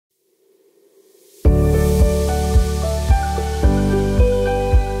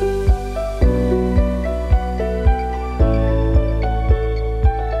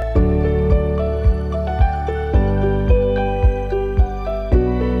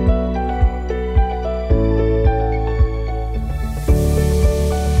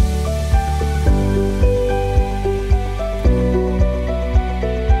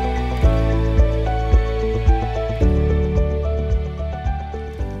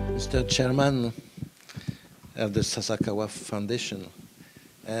Mr. Chairman of the Sasakawa Foundation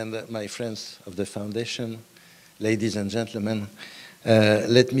and my friends of the Foundation, ladies and gentlemen,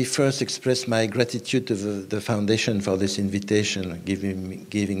 let me first express my gratitude to the Foundation for this invitation,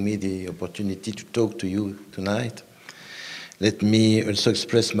 giving me the opportunity to talk to you tonight. Let me also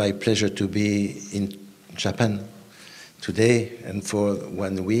express my pleasure to be in Japan today, and for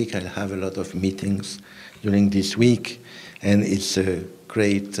 1 week I'll have a lot of meetings during this week, and it's a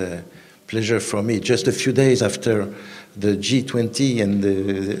great pleasure for me. Just a few days after the G20 and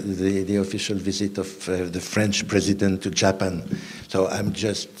the official visit of the French president to Japan. So I'm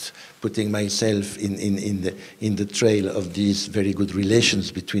just putting myself in the trail of these very good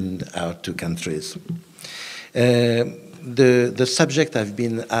relations between our two countries. The subject I've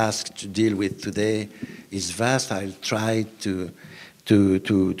been asked to deal with today is vast. I'll try to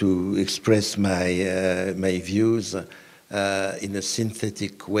express my views in a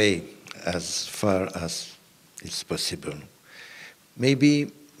synthetic way as far as it's possible.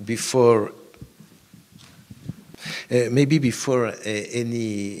 Maybe before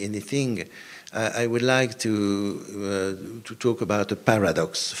anything, I would like to talk about a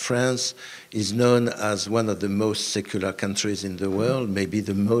paradox. France is known as one of the most secular countries in the world, maybe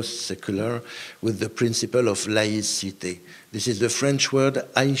the most secular, with the principle of laïcité. This is the French word.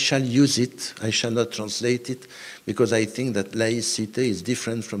 I shall use it. I shall not translate it, because I think that laïcité is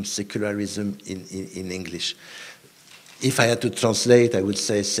different from secularism in English. If I had to translate, I would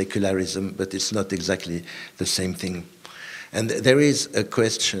say secularism, but it's not exactly the same thing. And there is a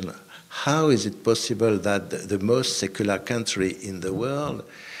question: how is it possible that the most secular country in the world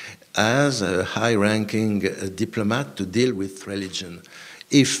has a high-ranking diplomat to deal with religion?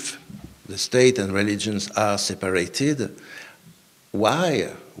 If the state and religions are separated,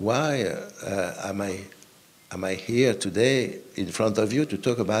 why am I here today in front of you to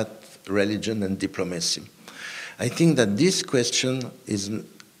talk about religion and diplomacy? I think that this question is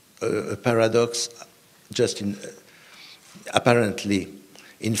a paradox, just apparently.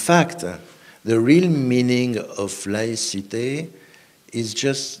 In fact, the real meaning of laïcité is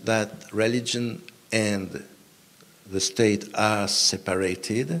just that religion and the state are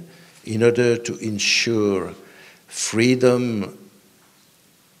separated in order to ensure freedom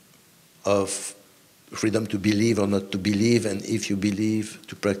to believe or not to believe, and if you believe,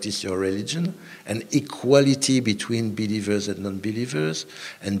 to practice your religion, and equality between believers and non-believers,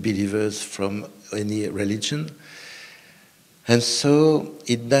 and believers from any religion. And so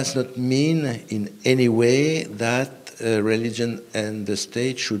it does not mean in any way that religion and the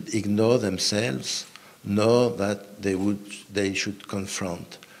state should ignore themselves, nor that they should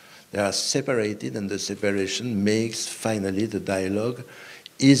confront. They are separated, and the separation makes finally the dialogue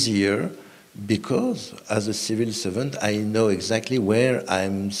easier, because as a civil servant I know exactly where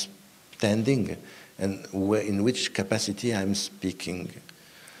I'm standing and in which capacity I'm speaking.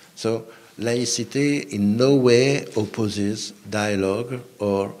 So laïcité in no way opposes dialogue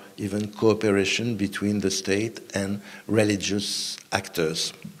or even cooperation between the state and religious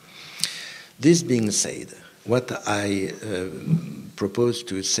actors. This being said, what I propose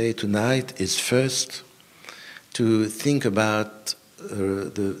to say tonight is first to think about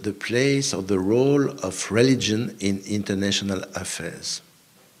the place or the role of religion in international affairs.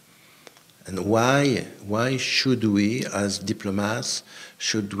 And why should we, as diplomats,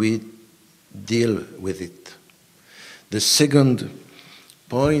 should we deal with it? The second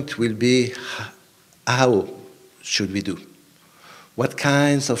point will be, how should we do? What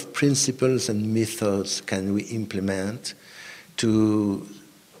kinds of principles and methods can we implement to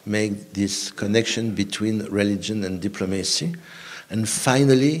make this connection between religion and diplomacy? And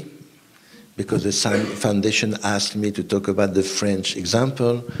finally, because the Foundation asked me to talk about the French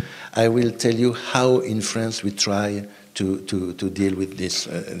example, I will tell you how in France we try to deal with this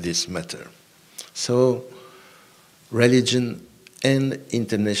matter. So, religion and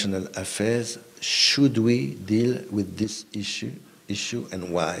international affairs, should we deal with this issue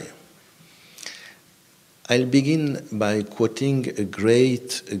and why? I'll begin by quoting a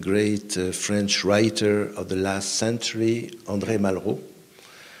great French writer of the last century, André Malraux.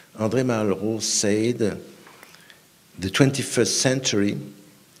 André Malraux said, the 21st century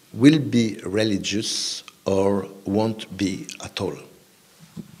will be religious or won't be at all.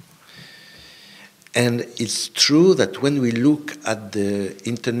 And it's true that when we look at the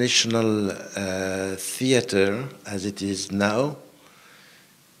international theater as it is now,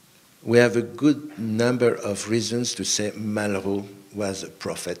 we have a good number of reasons to say Malraux was a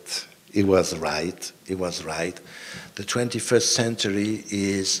prophet. He was right. He was right. The 21st century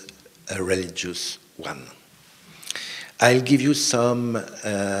is a religious one. I'll give you some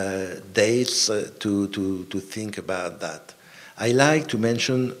dates to think about that. I like to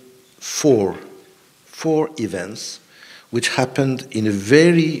mention four events which happened in a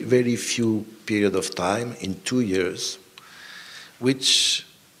very, very few period of time, in 2 years, which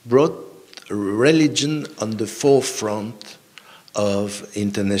brought religion on the forefront of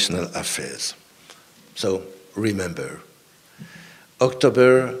international affairs. So remember,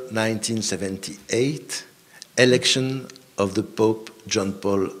 October 1978, election of the Pope John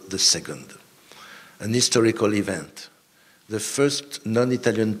Paul II, an historical event, the first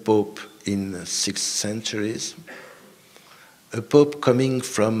non-Italian Pope in 6 centuries, a Pope coming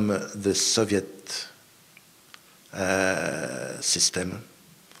from the Soviet system,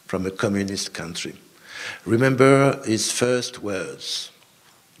 from a communist country. Remember his first words,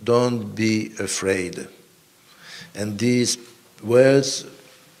 "Don't be afraid." And these words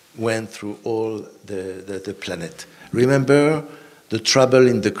went through all the planet. Remember the trouble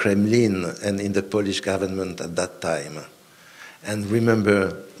in the Kremlin and in the Polish government at that time. And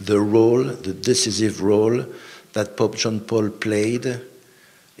remember the role, the decisive role that Pope John Paul played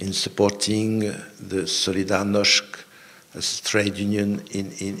in supporting the Solidarność, a trade union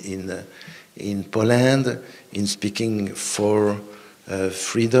in Poland, in speaking for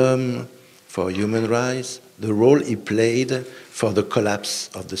freedom, for human rights, the role he played for the collapse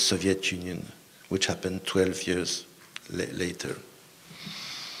of the Soviet Union, which happened 12 years later.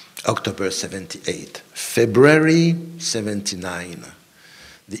 October 78. February 79,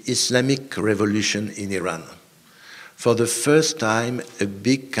 the Islamic Revolution in Iran. For the first time, a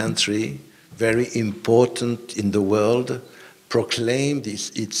big country, very important in the world, proclaimed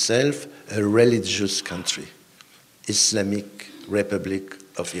itself a religious country, Islamic Republic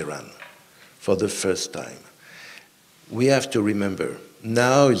of Iran, for the first time. We have to remember,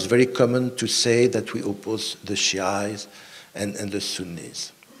 now it's very common to say that we oppose the Shiites and the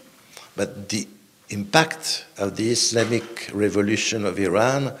Sunnis. But the impact of the Islamic Revolution of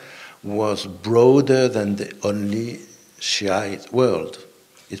Iran was broader than the only Shiite world.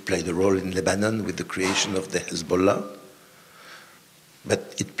 It played a role in Lebanon with the creation of the Hezbollah,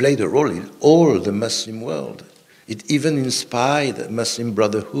 but it played a role in all the Muslim world. It even inspired Muslim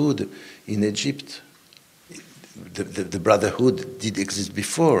Brotherhood in Egypt. The Brotherhood did exist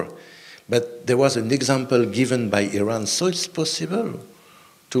before, but there was an example given by Iran. So it's possible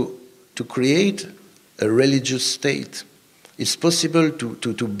to create a religious state. It's possible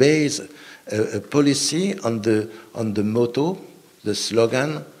to base a policy on the motto, the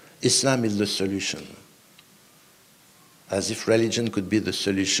slogan, Islam is the solution. As if religion could be the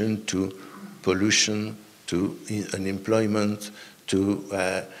solution to pollution, to unemployment, to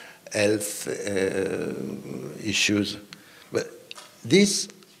health issues. But this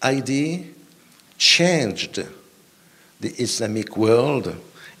idea changed the Islamic world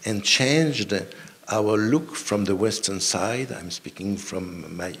and changed our look from the Western side. I'm speaking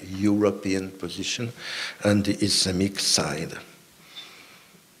from my European position, and the Islamic side.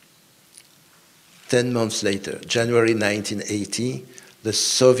 10 months later, January 1980, the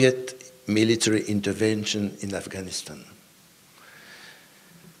Soviet military intervention in Afghanistan.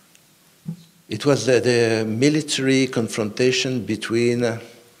 It was the military confrontation between a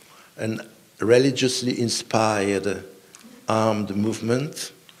religiously inspired armed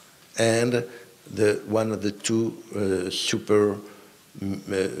movement and one of the two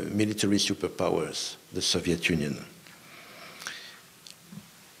military superpowers, the Soviet Union.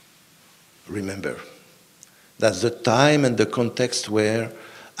 Remember, that's the time and the context where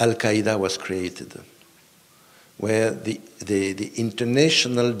Al-Qaeda was created, where the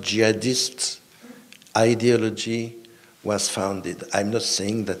international jihadist ideology was founded. I'm not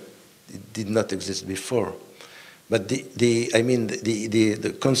saying that it did not exist before, but the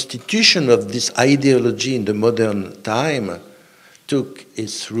constitution of this ideology in the modern time took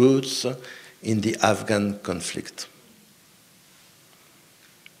its roots in the Afghan conflict.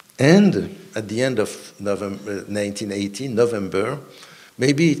 And at the end of November 1980,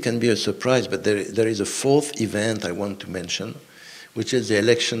 maybe it can be a surprise, but there is a fourth event I want to mention, which is the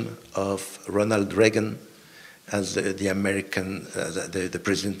election of Ronald Reagan as the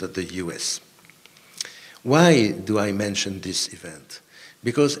president of the US. Why do I mention this event?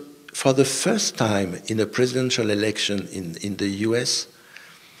 Because for the first time in a presidential election in the US,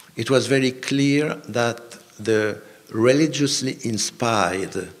 it was very clear that the religiously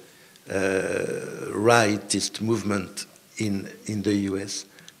inspired rightist movement in the US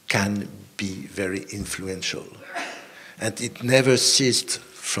can be very influential. And it never ceased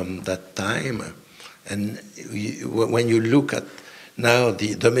from that time. And when you look at now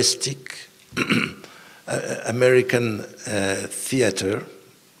the domestic American theater,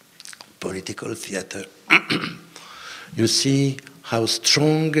 political theater, you see how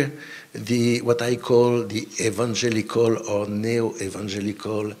strong what I call the evangelical or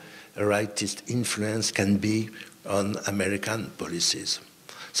neo-evangelical rightist influence can be on American policies.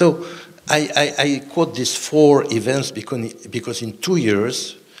 So I quote these 4 events because in 2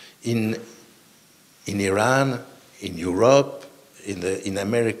 years, in Iran, in Europe, in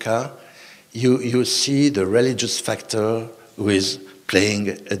America, you see the religious factor who is playing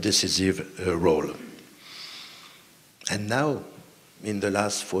a decisive role. And now, in the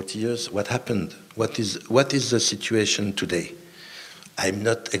last 40 years, what happened? What is the situation today? I'm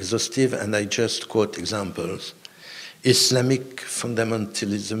not exhaustive, and I just quote examples. Islamic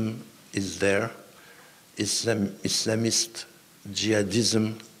fundamentalism is there. Islamist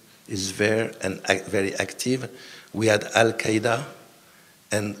jihadism is there and very active. We had Al-Qaeda,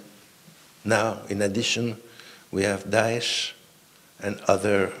 and now, in addition, we have Daesh and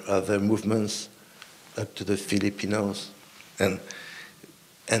other movements up to the Filipinos and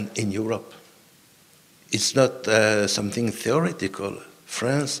in Europe. It's not something theoretical.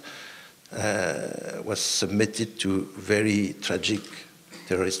 France was submitted to very tragic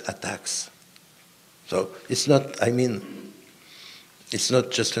terrorist attacks. So it's not, I mean, it's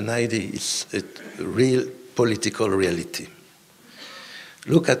not just an idea, it's a real political reality.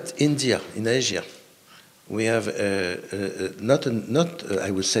 Look at India, in Asia. We have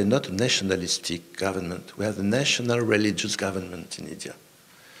I would say not a nationalistic government. We have a national religious government in India.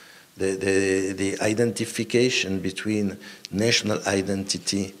 The identification between national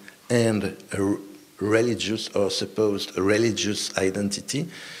identity and a religious or supposed religious identity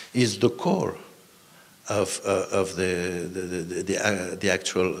is the core of the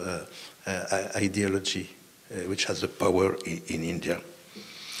actual ideology which has the power in India.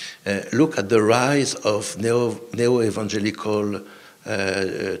 Look at the rise of neo-evangelical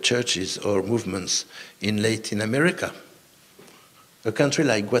churches or movements in Latin America. A country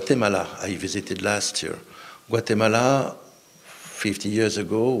like Guatemala, I visited last year. Guatemala, 50 years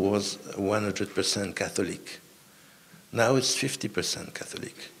ago, was 100% Catholic. Now it's 50%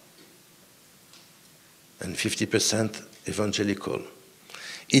 Catholic and 50% evangelical.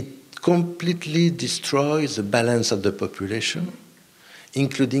 It completely destroys the balance of the population,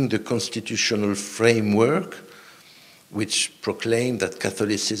 including the constitutional framework, which proclaimed that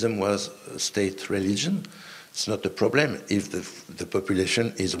Catholicism was a state religion. It's not a problem if the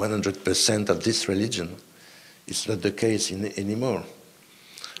population is 100% of this religion. It's not the case anymore.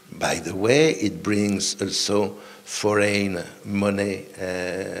 By the way, it brings also foreign money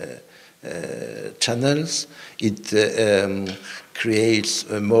channels. It creates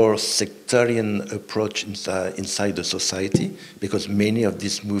a more sectarian approach inside the society, because many of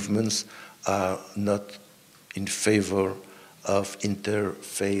these movements are not in favor of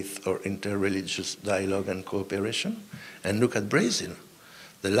interfaith or interreligious dialogue and cooperation. And look at Brazil.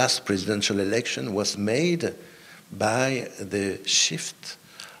 The last presidential election was made by the shift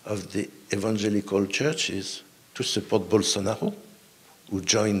of the evangelical churches to support Bolsonaro, who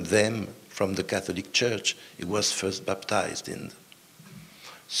joined them from the Catholic Church. He was first baptized in.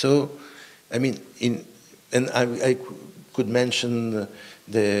 So, I mean, I could mention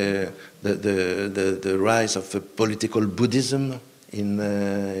the rise of political Buddhism in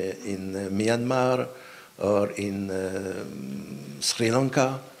Myanmar or in Sri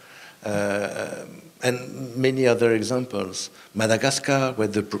Lanka, and many other examples. Madagascar,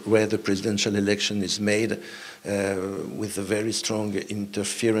 where the presidential election is made with a very strong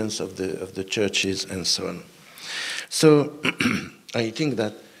interference of the churches and so on. So I think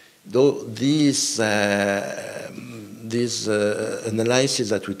that though these analysis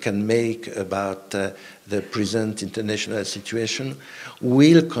that we can make about the present international situation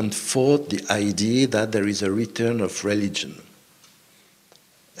will comfort the idea that there is a return of religion.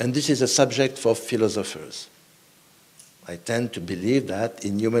 And this is a subject for philosophers. I tend to believe that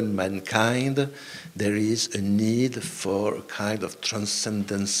in human mankind there is a need for a kind of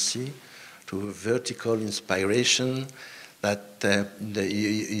transcendency, to a vertical inspiration, that the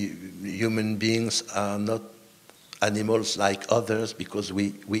human beings are not animals like others, because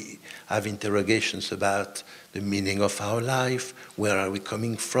we have interrogations about the meaning of our life, where are we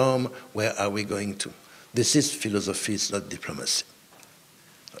coming from, where are we going to. This is philosophy, it's not diplomacy.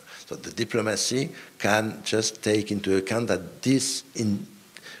 So the diplomacy can just take into account that this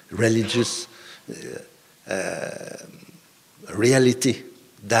religious reality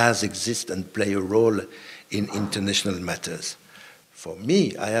does exist and play a role in international matters. For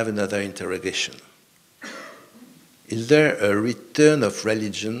me, I have another interrogation. Is there a return of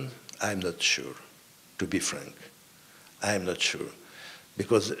religion? I'm not sure. to be frank. I am not sure.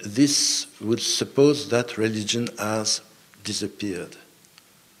 Because this would suppose that religion has disappeared.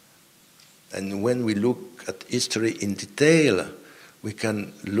 And when we look at history in detail, we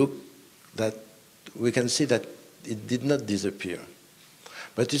can see that it did not disappear.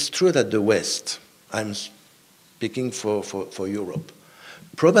 But it's true that the West, I'm speaking for Europe,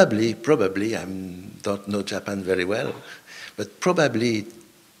 probably, I don't know Japan very well, but probably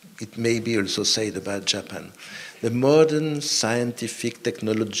it may be also said about Japan. The modern scientific,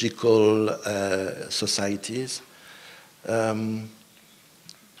 technological societies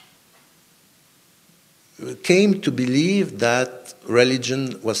came to believe that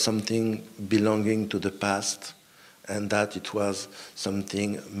religion was something belonging to the past and that it was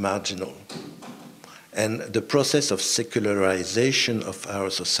something marginal. And the process of secularization of our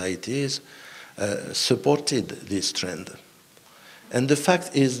societies supported this trend. And the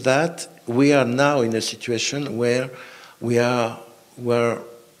fact is that we are now in a situation where we're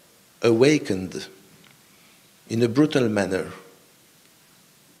awakened in a brutal manner.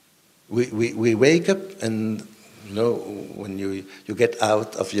 We wake up and when you get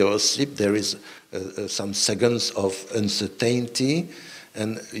out of your sleep, there is some seconds of uncertainty,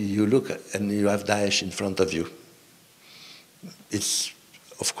 and you look and you have Daesh in front of you. It's,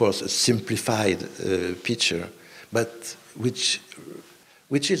 of course, a simplified picture, but which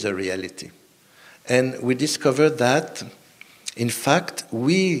is a reality. And we discovered that, in fact,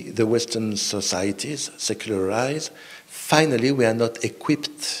 we, the Western societies, secularized, finally we are not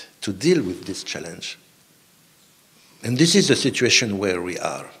equipped to deal with this challenge. And this is the situation where we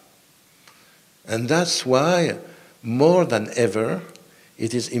are. And that's why, more than ever,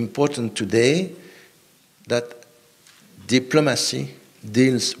 it is important today that diplomacy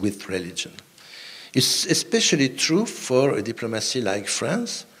deals with religion. It's especially true for a diplomacy like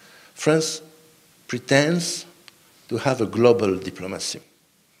France. France pretends to have a global diplomacy.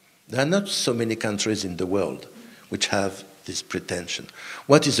 There are not so many countries in the world which have this pretension.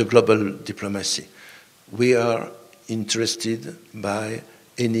 What is a global diplomacy? We are interested by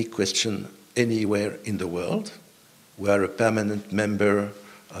any question anywhere in the world. We are a permanent member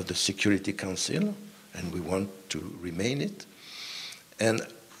of the Security Council, and we want to remain it. And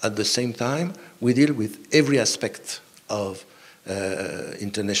at the same time, we deal with every aspect of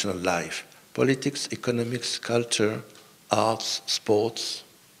international life: politics, economics, culture, arts, sports,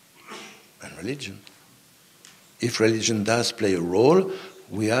 and religion. If religion does play a role,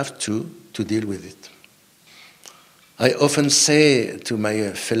 we have to deal with it. I often say to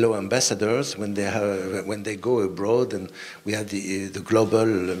my fellow ambassadors when they go abroad and we have the global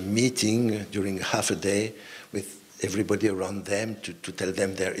meeting during half a day with everybody around them to tell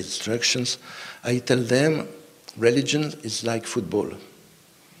them their instructions, I tell them religion is like football.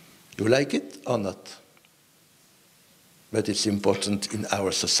 You like it or not? But it's important in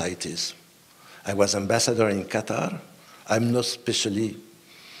our societies. I was ambassador in Qatar. I'm not especially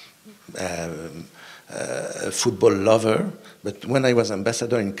a football lover, but when I was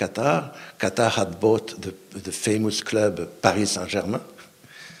ambassador in Qatar, Qatar had bought the famous club Paris Saint-Germain.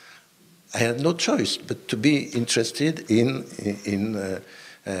 I had no choice but to be interested in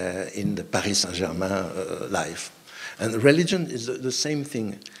the Paris Saint-Germain life. And religion is the same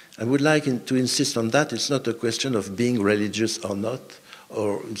thing. I would like to insist on that. It's not a question of being religious or not,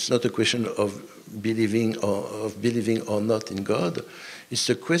 or it's not a question of believing or not in God. It's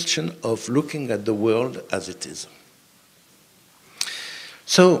a question of looking at the world as it is.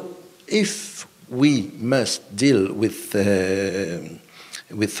 So, if we must deal with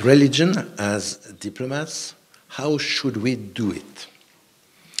religion as diplomats, how should we do it?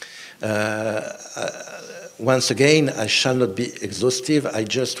 Once again, I shall not be exhaustive. I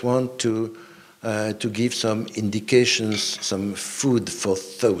just want to give some indications, some food for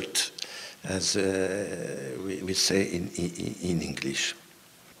thought, as we say in English.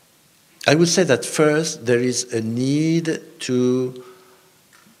 I would say that first there is a need to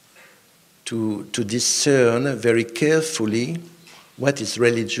discern very carefully what is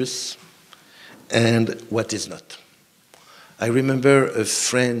religious and what is not. I remember a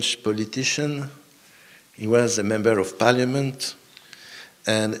French politician. He was a member of parliament,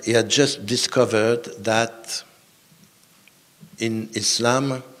 and he had just discovered that in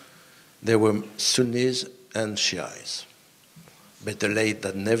Islam there were Sunnis and Shiites. Better late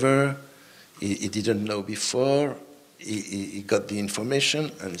than never. He didn't know before. He got the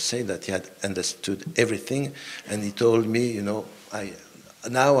information and said that he had understood everything. And he told me, now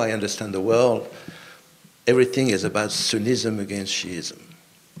I understand the world. Everything is about Sunnism against Shiism.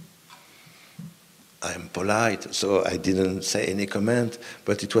 I'm polite, so I didn't say any comment,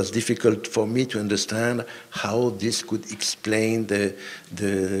 but it was difficult for me to understand how this could explain the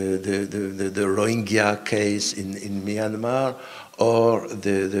Rohingya case in Myanmar, or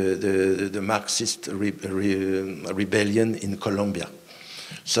the Marxist rebellion in Colombia.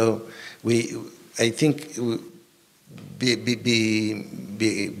 So I think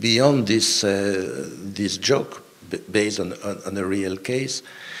beyond this joke based on a real case,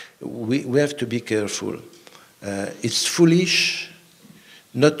 we have to be careful. It's foolish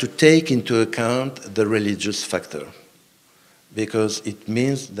not to take into account the religious factor, because it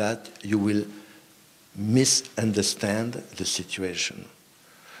means that you will misunderstand the situation.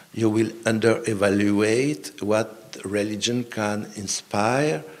 You will under-evaluate what religion can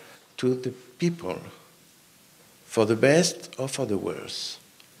inspire to the people, for the best or for the worse.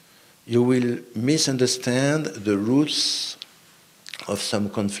 You will misunderstand the roots of some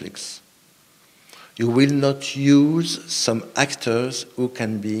conflicts. You will not use some actors who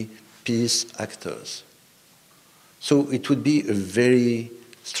can be peace actors. So it would be a very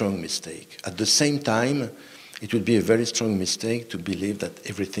strong mistake. At the same time, it would be a very strong mistake to believe that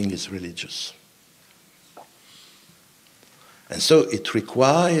everything is religious. And so it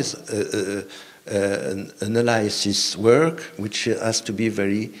requires an analysis work which has to be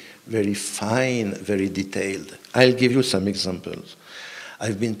very, very fine, very detailed. I'll give you some examples.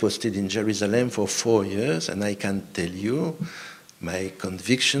 I've been posted in Jerusalem for 4 years, and I can tell you my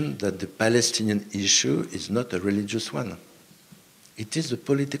conviction that the Palestinian issue is not a religious one. It is a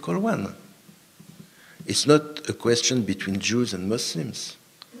political one. It's not a question between Jews and Muslims.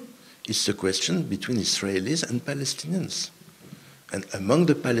 It's a question between Israelis and Palestinians. And among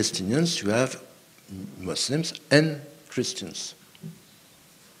the Palestinians, you have Muslims and Christians.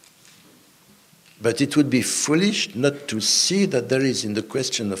 But it would be foolish not to see that there is in the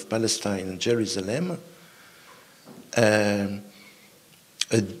question of Palestine and Jerusalem a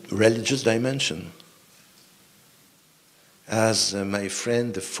religious dimension. As my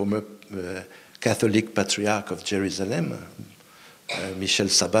friend, the former Catholic Patriarch of Jerusalem, Michel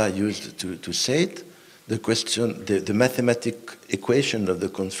Sabat, used to say it, the question, the mathematic equation of the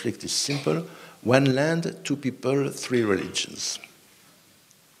conflict is simple: one land, two people, three religions.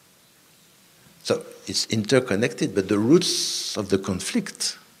 So it's interconnected, but the roots of the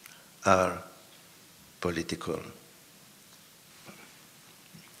conflict are political.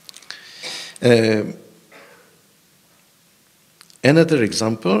 Another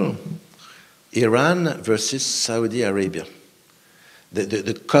example, Iran versus Saudi Arabia.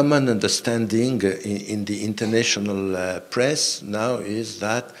 The common understanding in the international press now is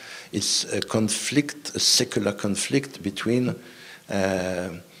that it's a conflict, a secular conflict between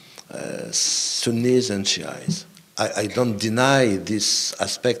Sunnis and Shiites. I don't deny this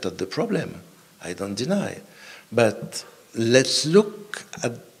aspect of the problem. I don't deny. But let's look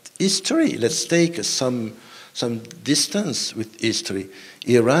at history. Let's take some distance with history.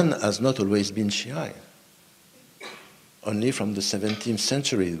 Iran has not always been Shiite. Only from the 17th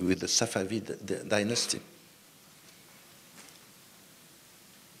century with the Safavid dynasty.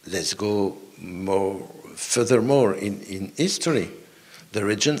 Let's go furthermore in history. The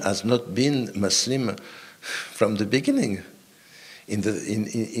region has not been Muslim from the beginning.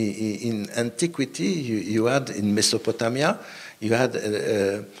 In antiquity, you had in Mesopotamia, you had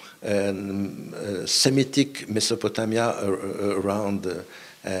Semitic Mesopotamia around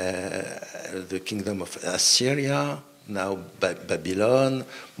the kingdom of Assyria, now Babylon,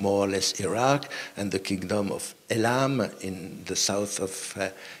 more or less Iraq, and the kingdom of Elam in the south of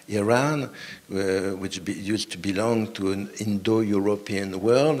Iran, which used to belong to an Indo-European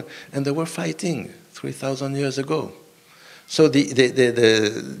world, and they were fighting 3,000 years ago. So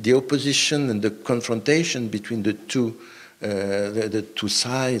the opposition and the confrontation between the two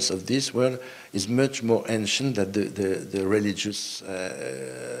sides of this world is much more ancient than the religious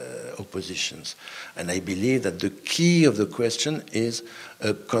oppositions. And I believe that the key of the question is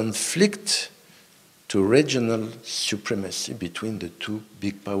a conflict to regional supremacy between the two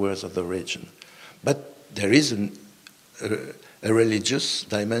big powers of the region. But there is a religious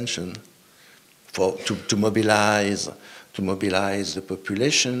dimension to mobilize the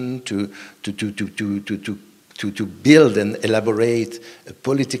population, to build and elaborate a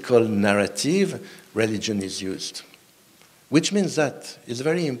political narrative. Religion is used, which means that it's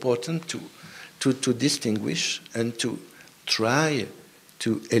very important to distinguish and to try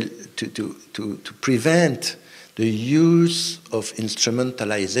to prevent the use of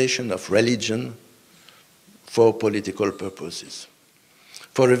instrumentalization of religion for political purposes.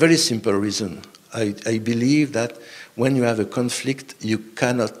 For a very simple reason, I believe that when you have a conflict, you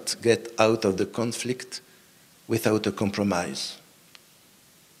cannot get out of the conflict without a compromise.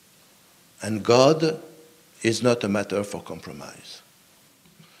 And God is not a matter for compromise.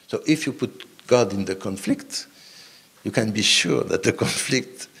 So if you put God in the conflict, you can be sure that the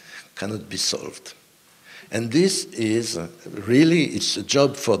conflict cannot be solved. And this is really, it's a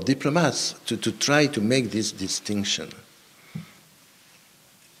job for diplomats to try to make this distinction.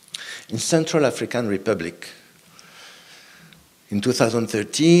 In Central African Republic, in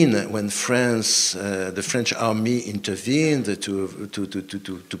 2013, when France, the French army intervened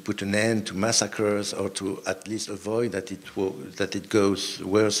to put an end to massacres or to at least avoid that it goes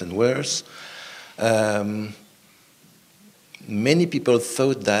worse and worse, many people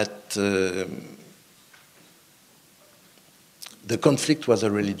thought that the conflict was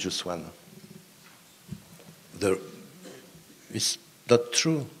a religious one. It's not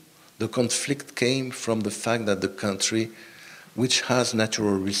true. The conflict came from the fact that the country, which has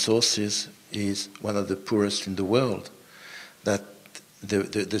natural resources, is one of the poorest in the world, that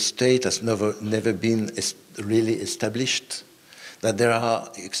the state has never been really established, that there are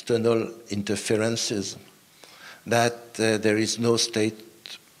external interferences, that there is no state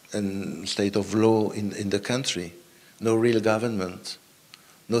of law in the country, no real government,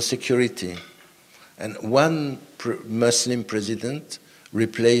 no security. And one Muslim president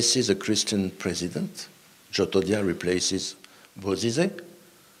replaces a Christian president. Jotodia replaces Bozizé.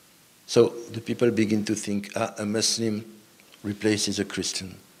 So the people begin to think, a Muslim replaces a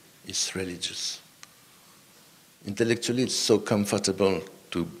Christian. It's religious. Intellectually, it's so comfortable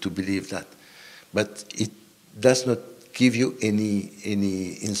to believe that. But it does not give you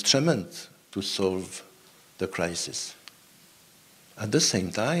any instrument to solve the crisis. At the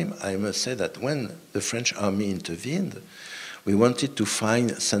same time, I must say that when the French army intervened, we wanted to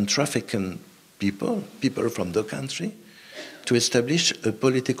find Central African people from the country, to establish a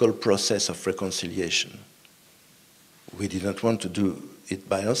political process of reconciliation. We did not want to do it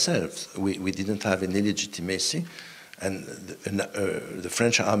by ourselves. We didn't have any legitimacy, and the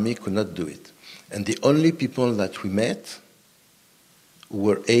French army could not do it. And the only people that we met who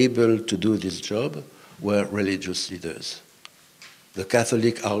were able to do this job were religious leaders. The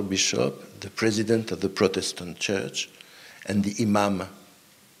Catholic Archbishop, the president of the Protestant Church, and the Imam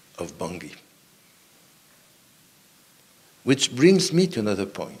of Bangui. Which brings me to another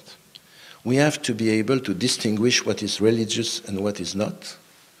point. We have to be able to distinguish what is religious and what is not,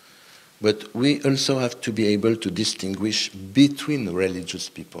 but we also have to be able to distinguish between religious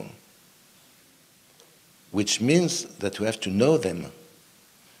people, which means that we have to know them,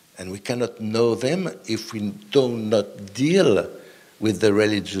 and we cannot know them if we do not deal with the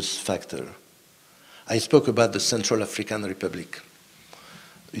religious factor. I spoke about the Central African Republic.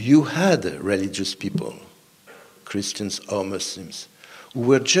 You had religious people, Christians or Muslims, who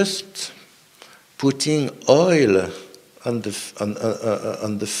were just putting oil on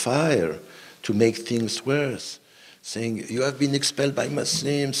the fire to make things worse, saying, you have been expelled by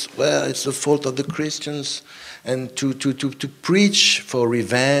Muslims, well, it's the fault of the Christians, and to preach for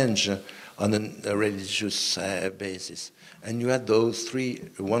revenge on a religious basis. And you had those three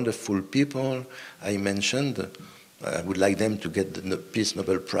wonderful people I mentioned. I would like them to get the Peace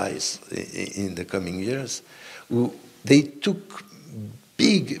Nobel Prize in the coming years. Who they took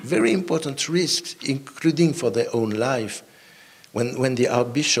big, very important risks, including for their own life. When the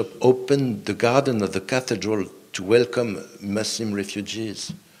Archbishop opened the garden of the cathedral to welcome Muslim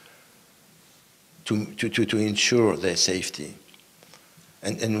refugees, to ensure their safety.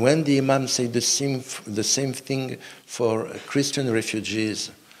 And when the Imam said the same thing for Christian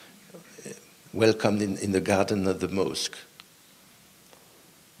refugees welcomed in the garden of the mosque,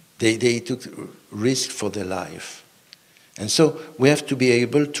 they took risk for their life. And so we have to be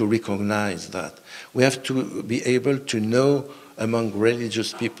able to recognize that. We have to be able to know among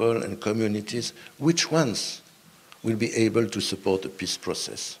religious people and communities which ones will be able to support the peace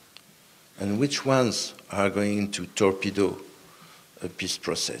process and which ones are going to torpedo a peace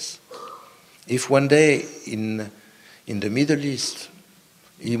process. If one day in the Middle East,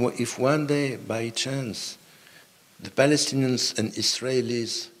 if one day by chance the Palestinians and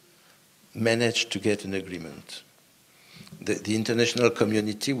Israelis manage to get an agreement, the international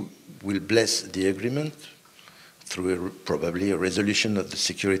community will bless the agreement through probably a resolution of the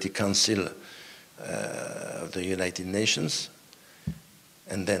Security Council of the United Nations,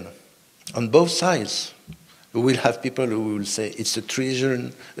 and then on both sides we will have people who will say it's a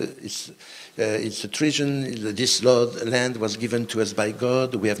treason, it's a treason, this land was given to us by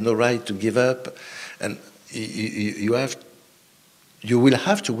God, we have no right to give up. And you have you will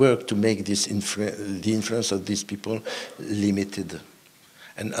have to work to make this the influence of these people limited.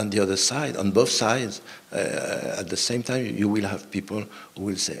 And on the other side, on both sides, at the same time, you will have people who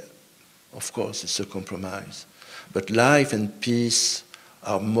will say, of course, it's a compromise. But life and peace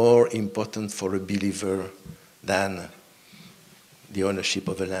are more important for a believer than the ownership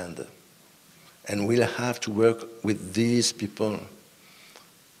of a land. And we'll have to work with these people.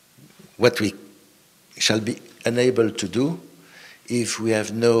 What we shall be unable to do if we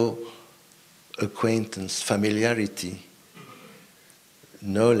have no acquaintance, familiarity,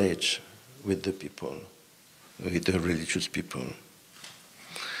 knowledge with the people, with the religious people.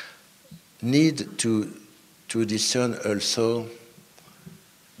 Need to discern also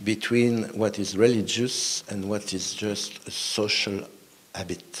between what is religious and what is just a social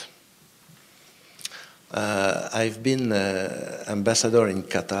habit. I've been ambassador in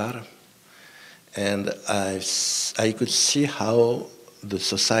Qatar, and I could see how the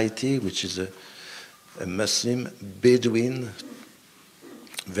society, which is a Muslim, Bedouin,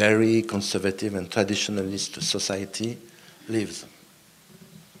 very conservative and traditionalist society, lives.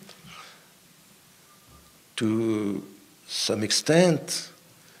 To some extent,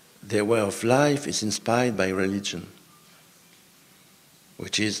 their way of life is inspired by religion,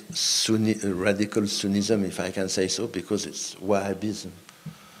 which is Sunni, radical Sunnism, if I can say so, because it's Wahhabism.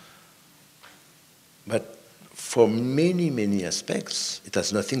 But for many, many aspects, it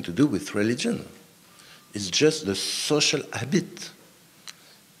has nothing to do with religion. It's just the social habit.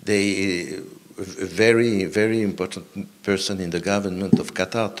 A very, very important person in the government of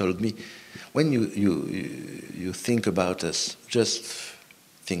Qatar told me, when you think about us, just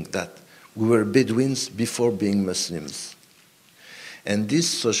think that we were Bedouins before being Muslims. And these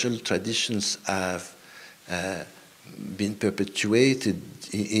social traditions have been perpetuated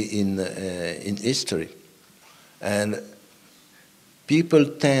in history. And people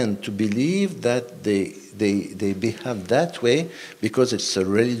tend to believe that they behave that way because it's a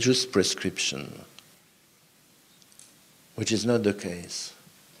religious prescription, which is not the case.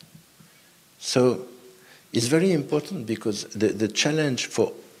 So it's very important because the challenge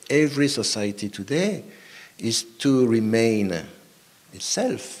for every society today is to remain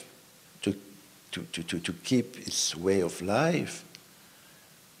itself, to keep its way of life,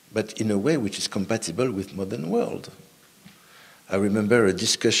 but in a way which is compatible with modern world. I remember a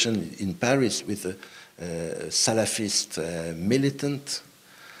discussion in Paris with a Salafist militant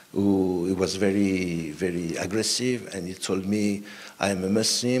who was very, very aggressive, and he told me, I am a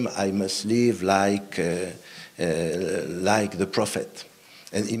Muslim, I must live like the Prophet.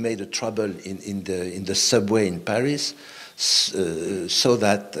 And he made a trouble in the subway in Paris, so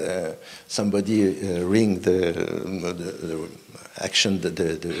that somebody ring the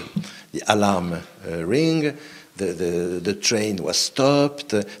alarm ring. The train was stopped.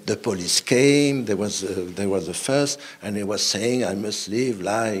 The police came. There was a fuss, and he was saying, "I must live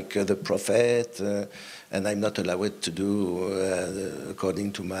like the Prophet, and I'm not allowed to do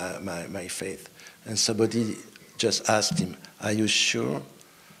according to my faith." And somebody just asked him, "Are you sure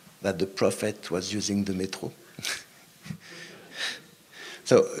that the Prophet was using the metro?"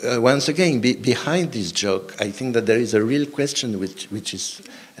 So once again, behind this joke, I think that there is a real question which is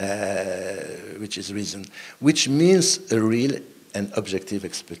reason, which means a real and objective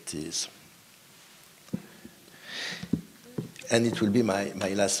expertise. And it will be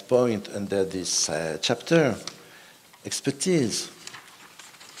my last point under this chapter, expertise.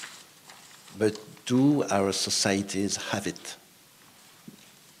 But do our societies have it?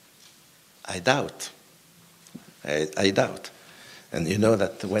 I doubt. I doubt. And you know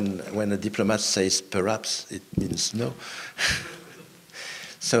that when a diplomat says perhaps, it means no.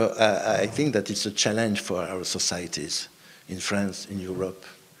 So I think that it's a challenge for our societies in France, in Europe,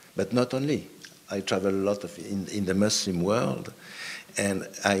 but not only. I travel a lot in the Muslim world, and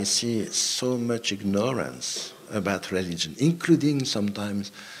I see so much ignorance about religion, including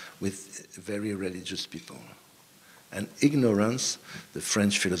sometimes with very religious people. And ignorance, the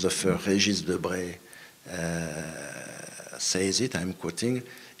French philosopher Régis Debray says it, I'm quoting,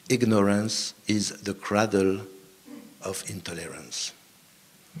 ignorance is the cradle of intolerance.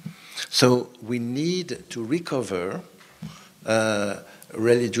 So we need to recover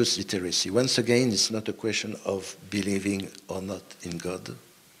religious literacy. Once again, it's not a question of believing or not in God.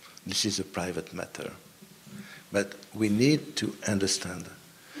 This is a private matter. But we need to understand.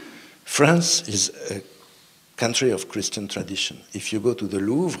 France is a country of Christian tradition. If you go to the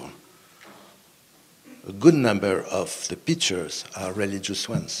Louvre, a good number of the pictures are religious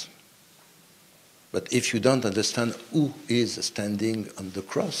ones. But if you don't understand who is standing on the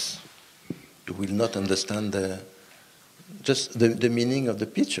cross, you will not understand just the meaning of the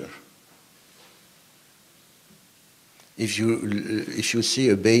picture. If you see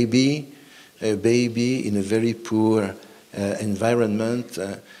a baby in a very poor environment,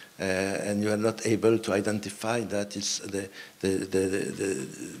 and you are not able to identify that it's the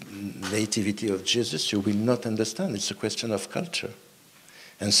nativity of Jesus, you will not understand. It's a question of culture.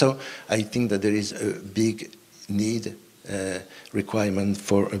 And so I think that there is a big need, requirement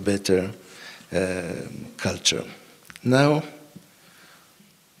for a better culture. Now,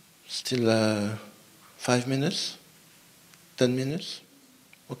 still 5 minutes? 10 minutes?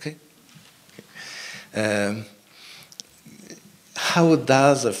 Okay. How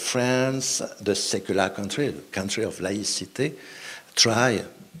does France, the secular country, the country of laicity, try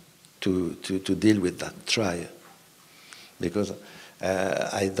to deal with that? Try. Because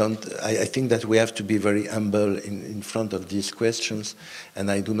I think that we have to be very humble in front of these questions,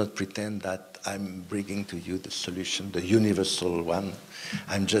 and I do not pretend that I'm bringing to you the solution, the universal one.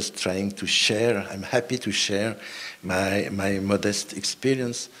 I'm just trying to share, I'm happy to share my modest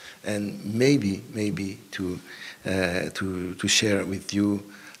experience, and maybe to share with you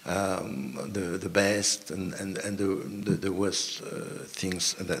the best and the worst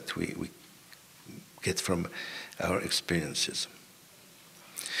things that we get from our experiences.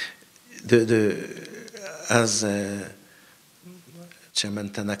 As Chairman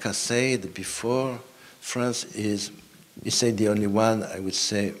Tanaka said before, France is, he said, the only one, I would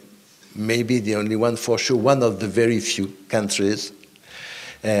say, maybe the only one, for sure, one of the very few countries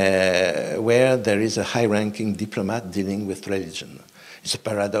where there is a high-ranking diplomat dealing with religion. It's a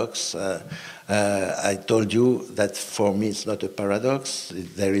paradox. I told you that for me it's not a paradox.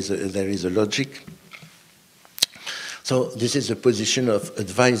 There is a logic. So this is a position of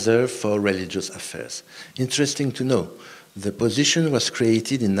advisor for religious affairs. Interesting to know, the position was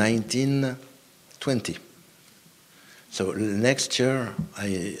created in 1920. So next year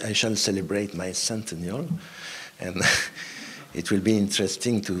I shall celebrate my centennial, and it will be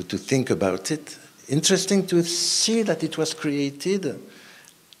interesting to think about it. Interesting to see that it was created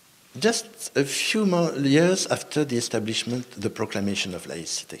just a few more years after the establishment, the proclamation of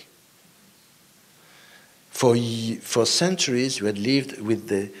laicity. For centuries, you had lived with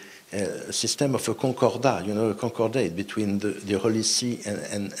the system of a concordat, you know, a concordate between the Holy See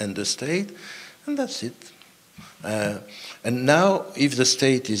and the state, and that's it. And now, if the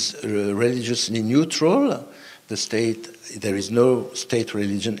state is religiously neutral, there is no state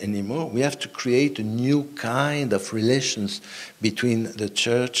religion anymore. We have to create a new kind of relations between the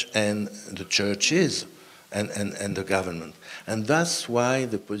church and the churches and the government. And that's why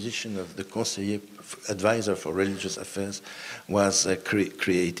the position of the conseiller advisor for religious affairs was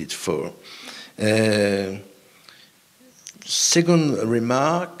created for. Second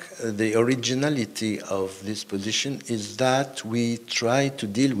remark, the originality of this position is that we try to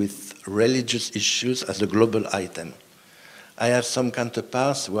deal with religious issues as a global item. I have some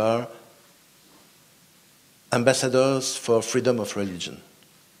counterparts who are ambassadors for freedom of religion.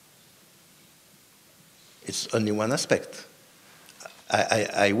 It's only one aspect.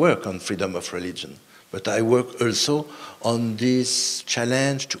 I work on freedom of religion, but I work also on this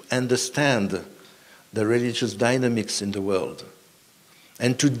challenge to understand the religious dynamics in the world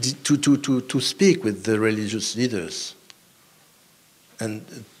and to speak with the religious leaders and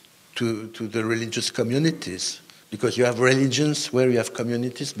to the religious communities, because you have religions where you have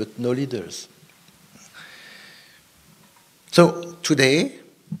communities but no leaders. So today,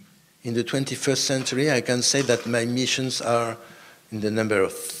 in the 21st century, I can say that my missions are in the number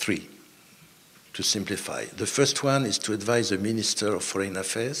of 3, to simplify. The first one is to advise the Minister of Foreign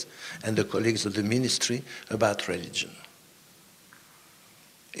Affairs and the colleagues of the ministry about religion.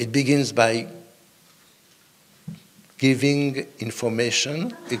 It begins by giving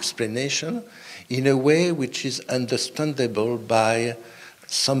information, explanation, in a way which is understandable by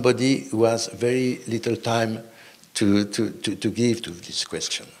somebody who has very little time to give to this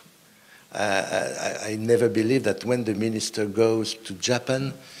question. I never believe that when the minister goes to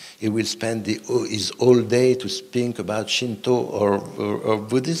Japan, he will spend his whole day to speak about Shinto or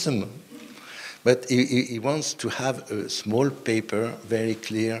Buddhism. But he wants to have a small paper, very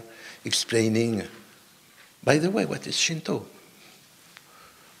clear, explaining, by the way, what is Shinto?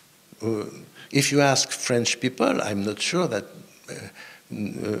 If you ask French people, I'm not sure that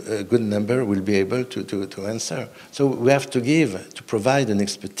a good number will be able to answer. So we have to provide an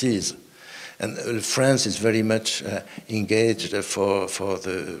expertise. And France is very much engaged for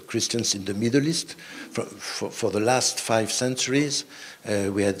the Christians in the Middle East. For the last 5 centuries,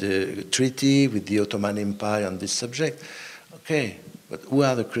 we had a treaty with the Ottoman Empire on this subject. Okay, but who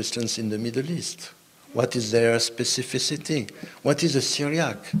are the Christians in the Middle East? What is their specificity? What is a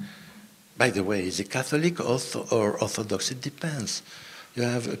Syriac? By the way, is it Catholic or Orthodox? It depends. You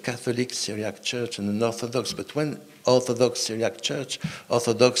have a Catholic Syriac church and an Orthodox, but when Orthodox Syriac church,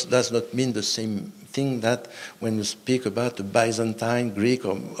 Orthodox does not mean the same thing that when you speak about a Byzantine, Greek,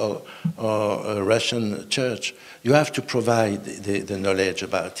 or a Russian church. You have to provide the knowledge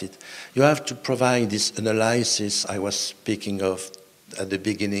about it. You have to provide this analysis I was speaking of at the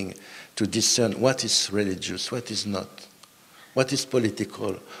beginning to discern what is religious, what is not, what is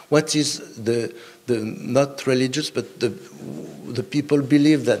political, what is the not religious, but the people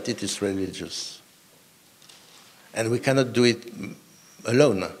believe that it is religious. And we cannot do it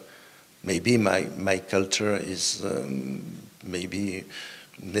alone. Maybe my culture is maybe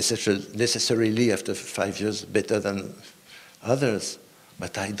necessarily after 5 years better than others,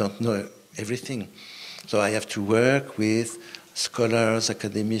 but I don't know everything. So I have to work with scholars,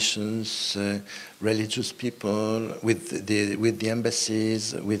 academicians, religious people, with the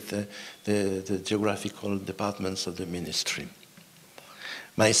embassies, with the geographical departments of the ministry.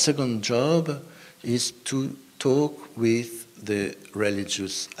 My second job is to talk with the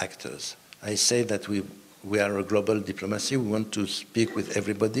religious actors. I say that we are a global diplomacy, we want to speak with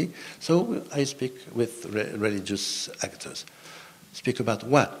everybody, so I speak with religious actors. Speak about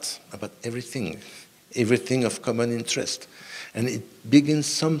what? About everything, everything of common interest. And it begins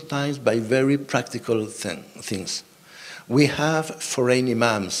sometimes by very practical things. We have foreign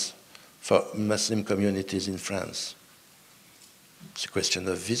imams for Muslim communities in France. It's a question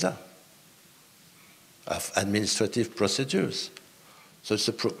of visa, of administrative procedures. So it's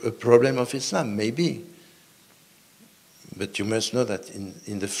a problem of Islam, maybe. But you must know that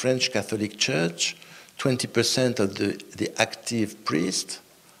in the French Catholic Church, 20% of the active priests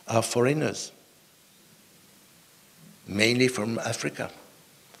are foreigners, mainly from Africa.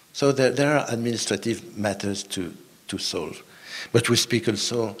 So there are administrative matters to solve. But we speak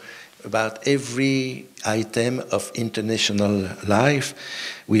also about every item of international life.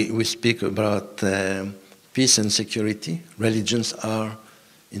 We speak about peace and security. Religions are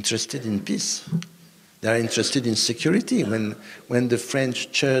interested in peace. They are interested in security. When the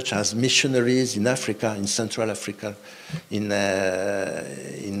French church has missionaries in Africa, in Central Africa, in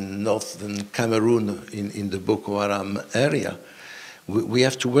northern Cameroon, in the Boko Haram area, we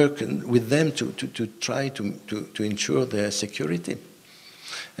have to work with them to try to ensure their security.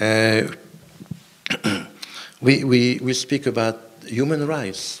 We speak about human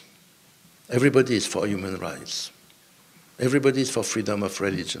rights. Everybody is for human rights. Everybody is for freedom of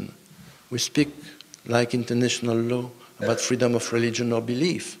religion. We speak, like international law, about freedom of religion or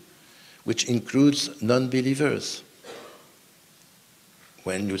belief, which includes non-believers.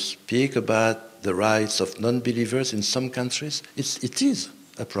 When you speak about the rights of non-believers in some countries, it is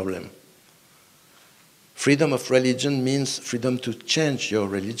a problem. Freedom of religion means freedom to change your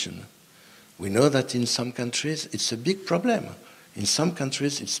religion. We know that in some countries it's a big problem. In some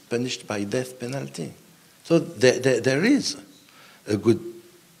countries it's punished by death penalty. So there is a good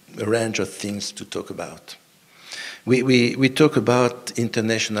range of things to talk about. We talk about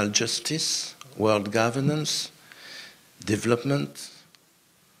international justice, world governance, development,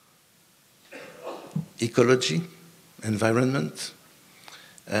 ecology, environment.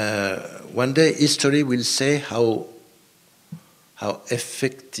 One day history will say how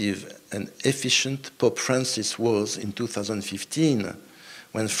effective and efficient Pope Francis was in 2015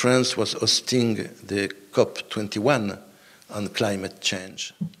 when France was hosting the COP21 on climate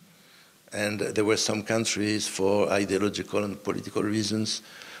change. And there were some countries, for ideological and political reasons,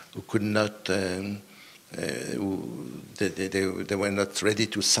 who could not, they were not ready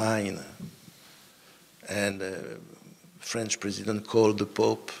to sign. And French president called the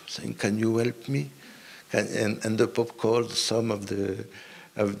Pope, saying, "Can you help me?" And the Pope called some of the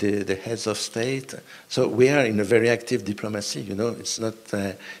heads of state. So we are in a very active diplomacy. You know, it's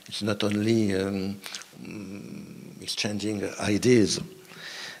not only exchanging ideas.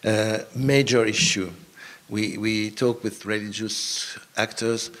 Major issue. We talk with religious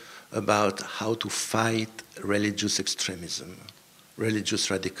actors about how to fight religious extremism, religious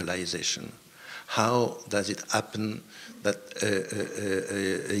radicalization. How does it happen that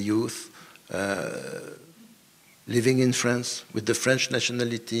a youth living in France with the French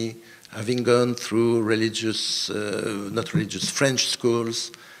nationality, having gone through French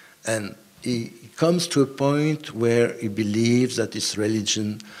schools, and he comes to a point where he believes that his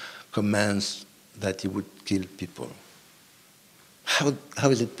religion commands that he would kill people? How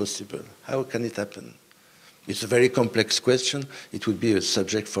is it possible? How can it happen? It's a very complex question. It would be a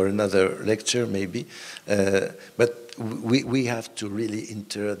subject for another lecture, maybe. But we have to really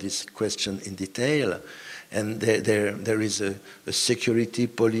enter this question in detail. And there is a security,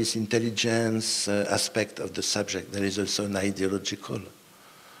 police, intelligence aspect of the subject. There is also an ideological,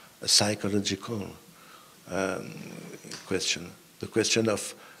 a psychological question. The question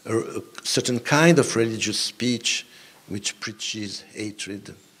of a certain kind of religious speech which preaches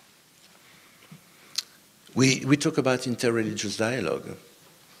hatred. We talk about interreligious dialogue.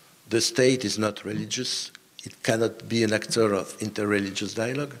 The state is not religious. It cannot be an actor of interreligious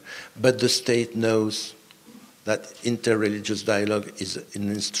dialogue, but the state knows that interreligious dialogue is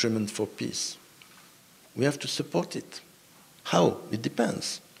an instrument for peace. We have to support it. How? It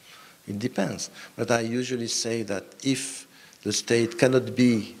depends. It depends. But I usually say that if the state cannot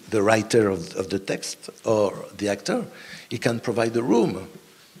be the writer of the text or the actor, it can provide the room.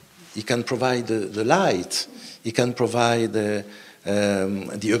 He can provide the light. He can provide the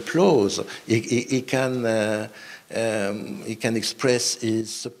applause. He can express his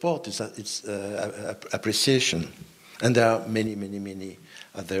support, his appreciation. And there are many, many, many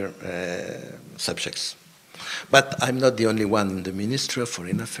other subjects. But I'm not the only one in the Ministry of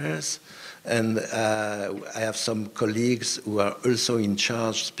Foreign Affairs. And I have some colleagues who are also in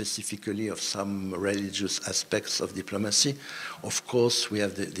charge specifically of some religious aspects of diplomacy. Of course, we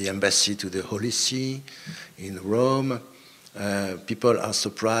have the embassy to the Holy See in Rome. People are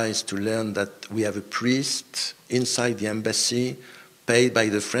surprised to learn that we have a priest inside the embassy, paid by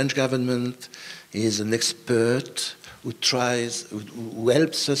the French government. He is an expert who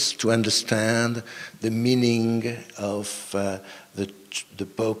helps us to understand the meaning of the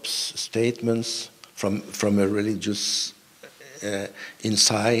Pope's statements from a religious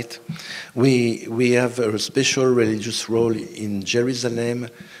insight. We have a special religious role in Jerusalem.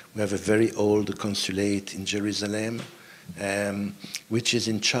 We have a very old consulate in Jerusalem, which is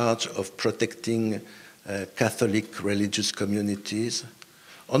in charge of protecting Catholic religious communities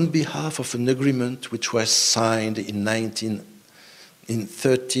on behalf of an agreement which was signed in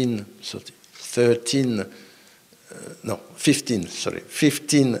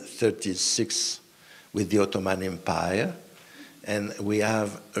 1536 with the Ottoman Empire. And we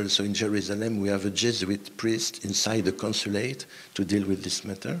have also in Jerusalem, we have a Jesuit priest inside the consulate to deal with this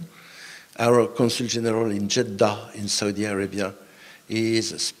matter. Our Consul General in Jeddah in Saudi Arabia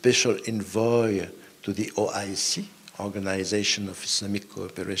is a special envoy to the OIC, Organization of Islamic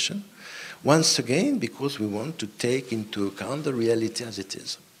Cooperation, once again because we want to take into account the reality as it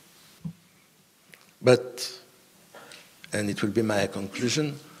is. But, and it will be my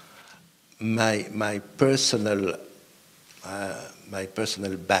conclusion, my personal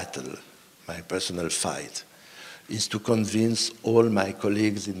battle, my personal fight is to convince all my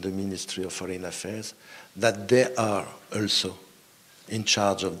colleagues in the Ministry of Foreign Affairs that they are also in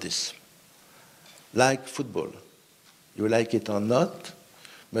charge of this. Like football, you like it or not,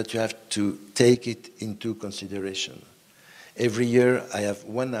 but you have to take it into consideration. Every year I have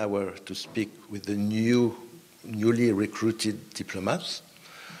 1 hour to speak with the newly recruited diplomats.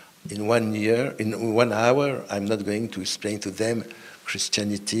 In 1 hour, I'm not going to explain to them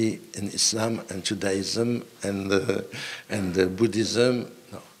Christianity and Islam and Judaism and Buddhism.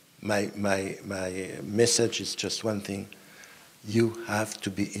 No, my message is just one thing. You have to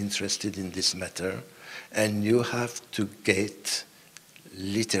be interested in this matter, and you have to get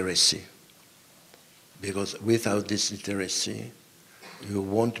literacy. Because without this literacy, you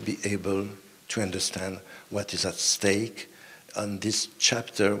won't be able to understand what is at stake on this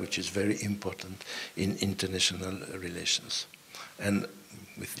chapter, which is very important in international relations. And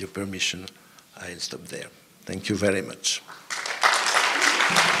with your permission, I'll stop there. Thank you very much.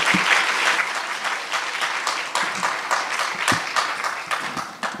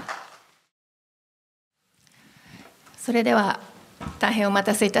それでは大変お待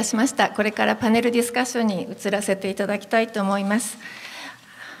たせいたしました。これからパネルディスカッションに移らせていただきたいと思います。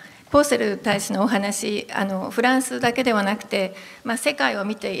ポーセル大使のお話、フランスだけではなくて、世界を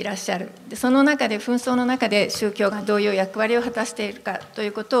見ていらっしゃる。でその中で紛争の中で宗教がどういう役割を果たしているかとい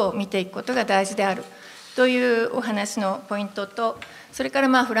うことを見ていくことが大事であるというお話のポイントと、それか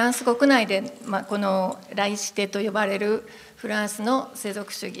らフランス国内で、このライシテと呼ばれるフランスの世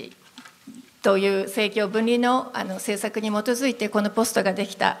俗主義という政教分離の政策に基づいてこのポストがで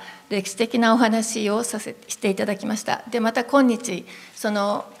きた歴史的なお話をしていただきました。でまた今日そ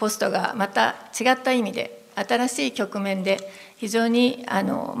のポストがまた違った意味で新しい局面で非常に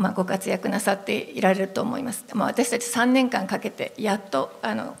ご活躍なさっていられると思います。私たち3年間かけてやっと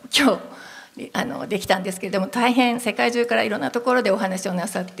今日できたんですけれども、大変世界中からいろんなところでお話をな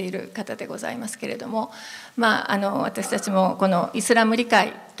さっている方でございますけれども、私たちもこのイスラム理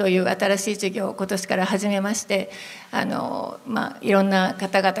解という新しい授業を今年から始めまして、いろんな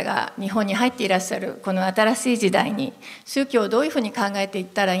方々が日本に入っていらっしゃるこの新しい時代に宗教をどういうふうに考えていっ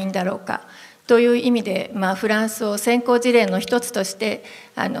たらいいんだろうかという意味で、フランスを先行事例の一つとして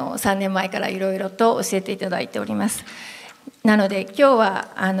3年前からいろいろと教えていただいております。なので今日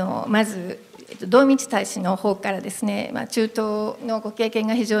はまず道道大使の方からですね、中東のご経験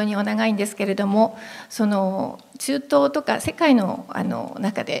が非常にお長いんですけれども、その中東とか世界の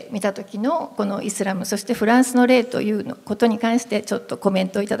中で見た時のこのイスラム、そしてフランスの例ということに関してちょっとコメン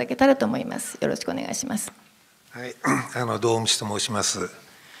トをいただけたらと思います。よろしくお願いします。はい、道道と申します。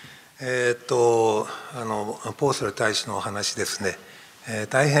ポーセル大使のお話ですね、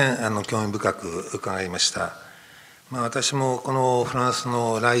大変興味深く伺いました。私もこのフランス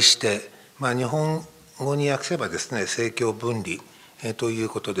の来して、日本語に訳せばですね、政教分離という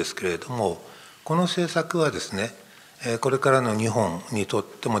ことですけれども、この政策はですね、これからの日本にとっ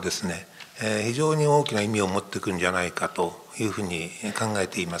てもですね、非常に大きな意味を持ってくるんじゃないかというふうに考え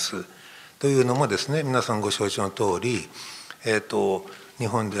ています。というのもですね、皆さんご承知の通り、日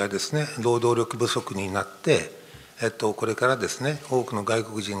本ではですね、労働力不足になって、これからですね、多くの外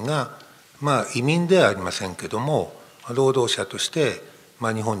国人が、移民ではありませんけども、労働者として、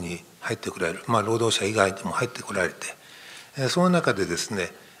日本に入ってこられる、労働者以外でも入ってこられて、その中でです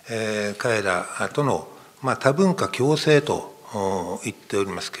ね、彼らとの、多文化共生と言ってお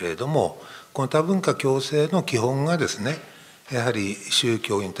りますけれども、この多文化共生の基本がですね、やはり宗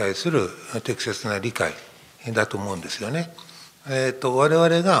教に対する適切な理解だと思うんですよね。我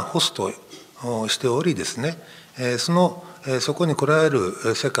々がホストしておりですね、そこに来られ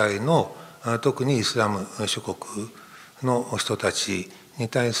る世界の特にイスラム諸国の人たちに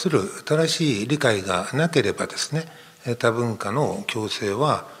対する正しい理解がなければですね、多文化の共生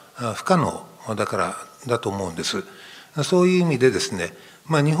は不可能だと思うんです。そういう意味でですね、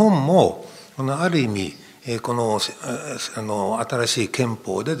日本もある意味この新しい憲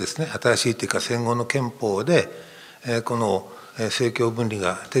法でですね、新しいというか戦後の憲法でこの政教分離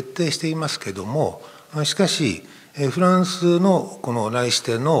が徹底していますけども、しかしフランスのこの来し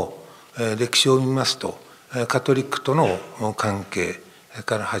ての歴史を見ますと、カトリックとの関係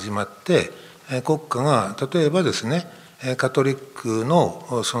から始まって、国家が例えばですね、カトリック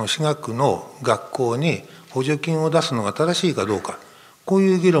のその私学の学校に補助金を出すのが正しいかどうか、こう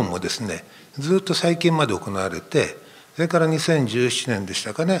いう議論もですね、ずっと最近まで行われて、それから2017年でし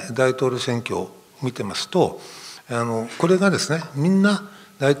たかね、大統領選挙を見てますと、これがですね、みんな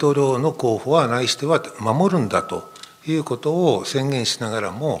大統領の候補はないしては守るんだということを宣言しなが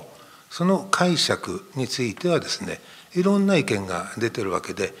らも、その解釈についてはですね、いろんな意見が出てるわ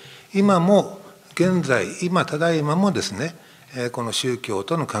けで、今も現在、ただいまもですね、この宗教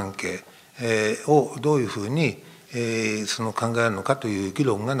との関係をどういうふうにその考えるのかという議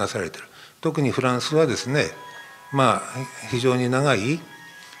論がなされている。特にフランスはですね、非常に長い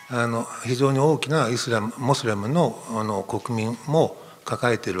非常に大きなモスレムの国民も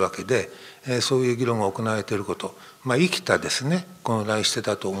抱えているわけで、そういう議論が行われていること、生きたですね、この来して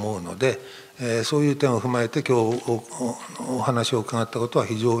たと思うので、そういう点を踏まえて今日お話を伺ったことは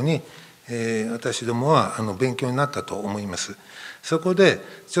非常に、私どもは勉強になったと思います。そこで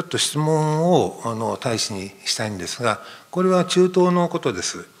ちょっと質問を大使にしたいんですが、これは中東のことで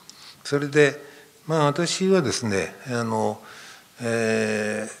す。それで、私はですね、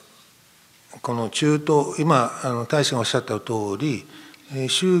この中東、今大使がおっしゃった通り、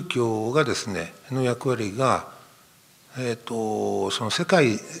宗教がですねの役割が、その世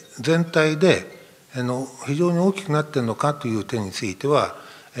界全体で非常に大きくなっているのかという点については、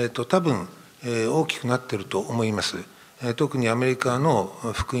多分大きくなっていると思います。特にアメリカの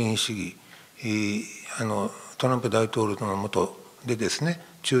福音主義、トランプ大統領の下でですね、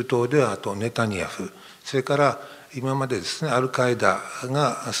中東ではあとネタニヤフ、それから今までですね、アルカイダ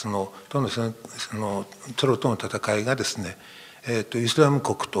がとの戦いがですね、イスラム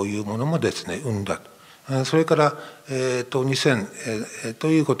国というものもですね、生んだと。それから2000と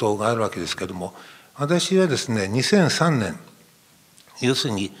いうことがあるわけですけれども、私はですね、2003年、要す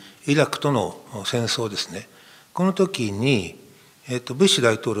るにイラクとの戦争ですね、この時に、ブッシュ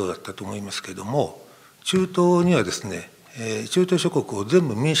大統領だったと思いますけれども、中東にはですね、中東諸国を全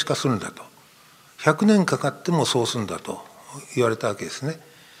部民主化するんだと。100年かかってもそうするんだと言われたわけですね。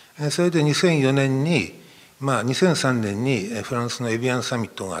それで2004年に、2003年にフランスのエビアンサミ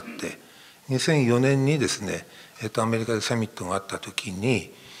ットがあって、2004年にですね、アメリカでサミットがあった時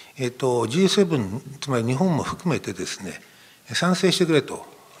に、G7、つまり日本も含めてですね、賛成してくれと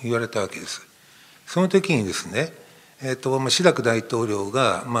言われたわけです。その時にですね、シラク大統領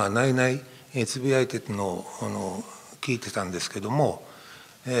が、内々つぶやいてるのを聞いてたんですけども、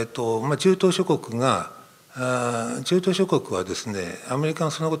中東諸国はですね、アメリカ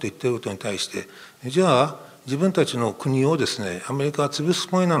がそんなこと言ってることに対して、じゃあ自分たちの国をですね、アメリカは潰す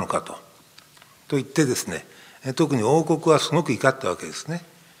つもりなのかと言ってですね、特に王国はすごく怒ったわけですね。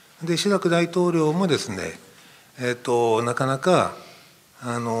で、シラク大統領もですね、なかなか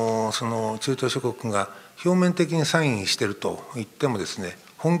その中東諸国が表面的にサインしていると言ってもですね、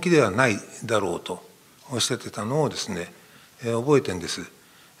本気ではないだろうとおっしゃってたのをですね、覚えてるんです。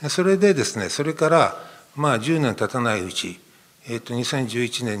それでですね、それから10年経たないうち、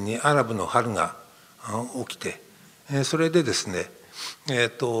2011年にアラブの春が起きて、それでですね、チ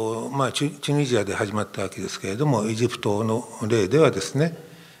ュニジアで始まったわけですけれども、エジプトの例ではですね、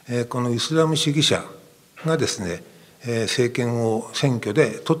このイスラム主義者がですね、政権を選挙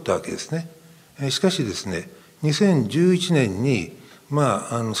で取ったわけですね。しかしですね、2011年に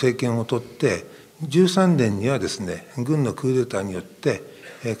政権を取って、13年にはですね、軍のクーデターによって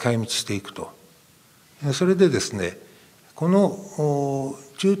壊滅していくと。それでですね、この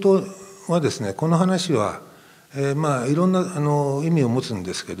中東はですね、この話はいろんな意味を持つん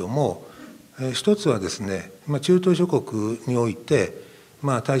ですけども、一つはですね、中東諸国において、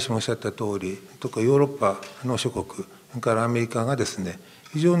大使もおっしゃった通り、特にヨーロッパの諸国、それからアメリカがですね、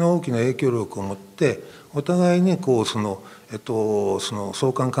非常に大きな影響力を持って、お互いにその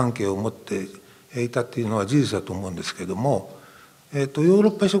相関関係を持っていたっていうのは事実だと思うんですけれども、ヨー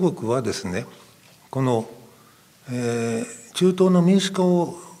ロッパ諸国はですね、この、中東の民主化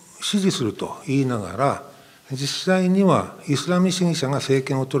を支持すると言いながら、実際にはイスラム主義者が政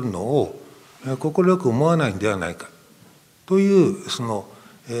権を取るのを快く思わないんではないかという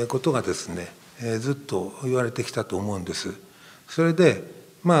ことがですね、ずっと言われてきたと思うんです。それで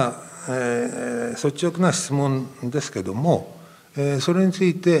率直な質問ですけども、それにつ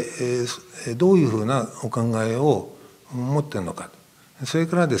いてどういうふうなお考えを持っているのか、それ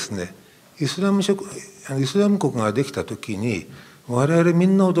からですね、イスラム国ができた時に我々み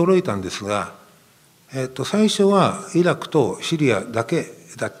んな驚いたんですが、最初はイラクとシリアだけ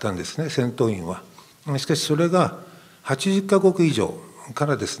だったんですね、戦闘員は。しかしそれが80カ国以上か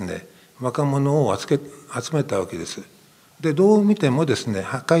らですね、若者を集めたわけです。で、どう見てもですね、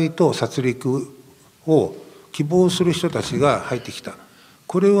破壊と殺戮を希望する人たちが入ってきた。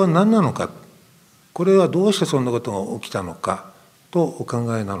これは何なのか、これはどうしてそんなことが起きたのかとお考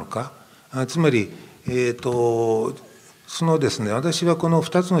えなのか。つまり、そのですね、私はこの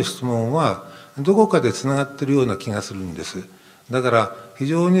2つの質問はどこかでつながっているような気がするんです。だから非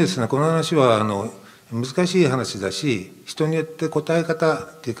常にですね、この話は難しい話だし、人によって答え方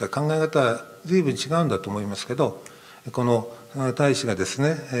っていうか考え方は随分違うんだと思いますけど、この大使がです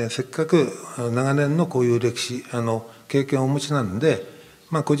ね、せっかく長年のこういう歴史経験をお持ちなので、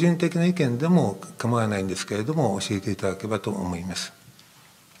個人的な意見でも構わないんですけれども、教えていただければと思います。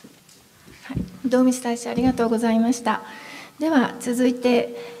はい、道道大使ありがとうございました。では続い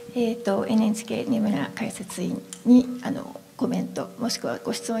て、NHK 二村解説委員にコメントもしくは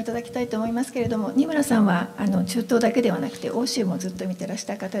ご質問いただきたいと思いますけれども、二村さんは中東だけではなくて欧州もずっと見てらし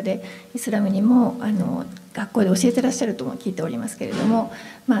た方で、イスラムにも学校で教えてらっしゃるとも聞いておりますけれども、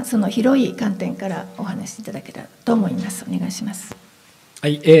その広い観点からお話しいただけたらと思います。お願いします。は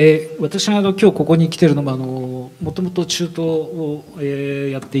い、私が今日ここに来ているのももともと中東を、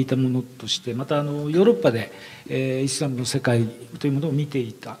やっていたものとして、またヨーロッパで、イスラムの世界というものを見て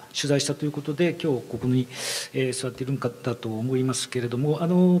いた、取材したということで今日ここに、座っているんだと思いますけれども、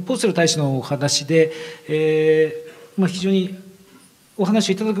ポーセル大使のお話で、非常にお話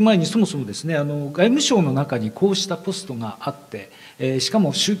をいただく前にそもそもですね、外務省の中にこうしたポストがあって、しか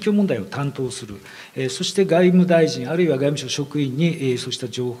も宗教問題を担当する、そして外務大臣あるいは外務省職員にそうした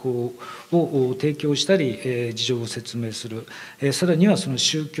情報を提供したり、事情を説明する、さらにはその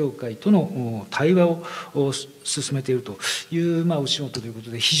宗教界との対話を進めているというお仕事というこ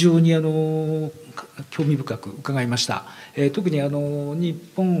とで、非常に興味深く伺いました。特に日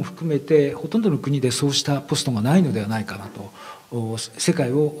本を含めてほとんどの国でそうしたポストがないのではないかなと、世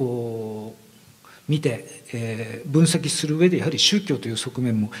界を見て分析する上でやはり宗教という側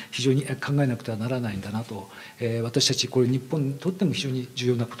面も非常に考えなくてはならないんだなと、私たちこれ日本にとっても非常に重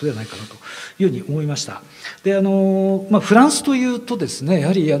要なことではないかなというふうに思いました。でフランスというとですね、や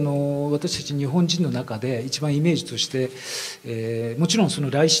はり私たち日本人の中で一番イメージとして、もちろんその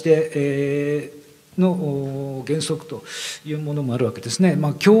来日で、の原則というものもあるわけですね。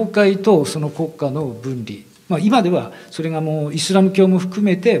教会とその国家の分離、今ではそれがもうイスラム教も含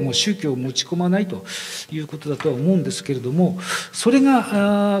めてもう宗教を持ち込まないということだとは思うんですけれども、それ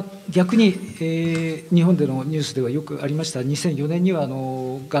が逆に、日本でのニュースではよくありました。2004年には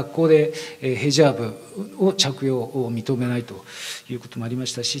学校でヘジャーブを着用を認めないということもありま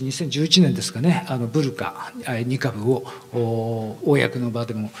したし、2011年ですかね、ブルカニカブを公の場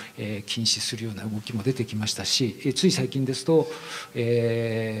でも禁止するような動きも出てきましたし、つい最近ですと、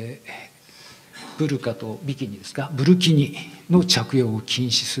ブルカとビキニですか、ブルキニの着用を禁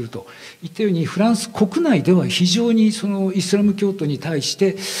止するといったように、フランス国内では非常にそのイスラム教徒に対し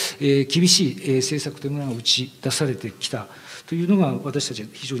て厳しい政策というものが打ち出されてきたというのが、私たちは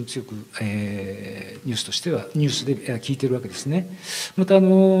非常に強くニュースとしてはニュースで聞いているわけですね。また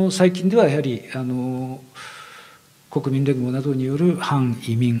最近ではやはり国民連合などによる反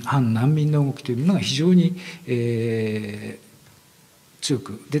移民反難民の動きというものが非常に強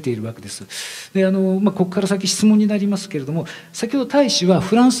く出ているわけです。でここから先質問になりますけれども、先ほど大使は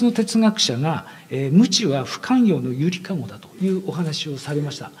フランスの哲学者が無知は不寛容のゆりかごだというお話をされ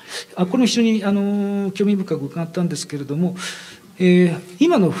ました。これ非常に興味深く伺ったんですけれども、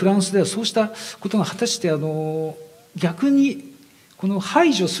今のフランスではそうしたことが果たして逆にこの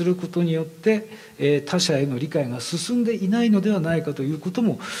排除することによって他者への理解が進んでいないのではないかということ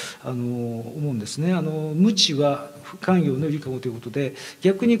も思うんですね。無知は不寛容のゆりかごということで、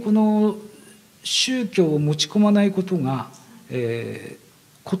逆にこの宗教を持ち込まないことが、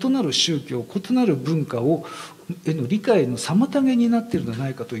異なる宗教異なる文化への理解の妨げになっているのではな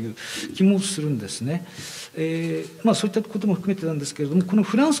いかという気もするんですね。そういったことも含めてなんですけれども、この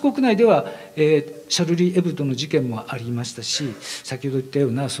フランス国内では、シャルリー・エブドの事件もありましたし、先ほど言ったよ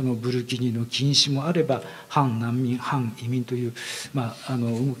うなそのブルキニの禁止もあれば、反難民反移民という、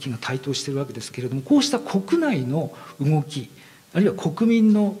動きが台頭しているわけですけれども、こうした国内の動きあるいは国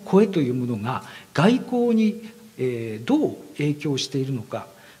民の声というものが外交にどう影響しているのか、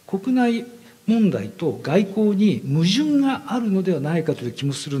国内問題と外交に矛盾があるのではないかという気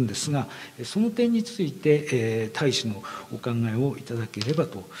もするんですが、その点について大使のお考えをいただければ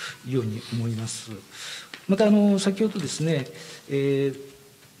というように思います。また先ほどですね、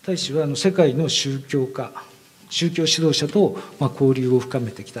大使は世界の宗教家宗教指導者と交流を深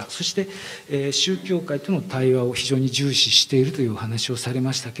めてきた、そして宗教界との対話を非常に重視しているというお話をされ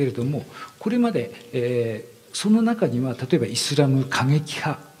ましたけれども、これまでその中には例えばイスラム過激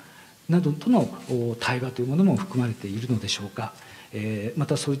派などとの対話というものも含まれているのでしょうか。ま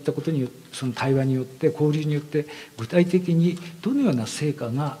たそういったことによって、その対話によって交流によって具体的にどのような成果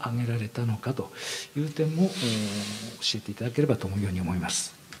が上げられたのかという点も教えていただければと思うように思いま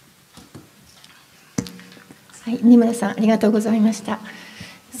す。はい、二村さんありがとうございました。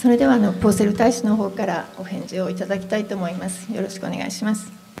それではポーセル大使の方からお返事をいただきたいと思います。よろしくお願いします。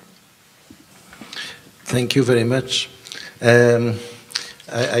Thank you very much.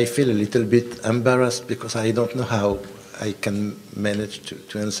 I feel a little bit embarrassed because I don't know how I can manage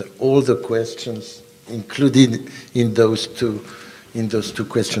to answer all the questions included in those two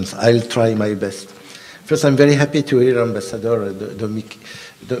questions. I'll try my best. First, I'm very happy to hear Ambassador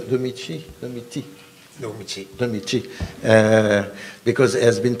Domici, because it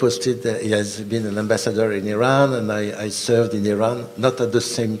has been posted that he has been an ambassador in Iran, and I served in Iran, not at the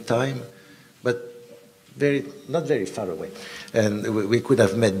same time, but not very far away, and we could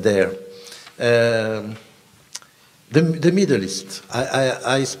have met there. The Middle East.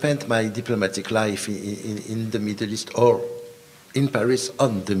 I spent my diplomatic life in the Middle East, or in Paris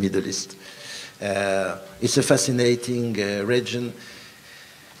on the Middle East. It's a fascinating region.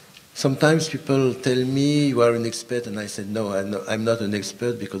 Sometimes people tell me, you are an expert, and I said, no, I'm not an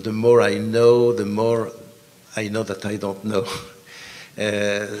expert, because the more I know, the more I know that I don't know.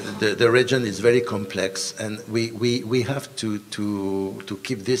 The region is very complex, and we have to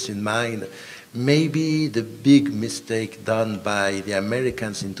keep this in mind. Maybe the big mistake done by the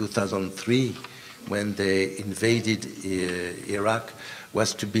Americans in 2003 when they invaded Iraq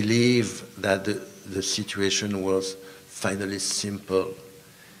was to believe that the situation was finally simple.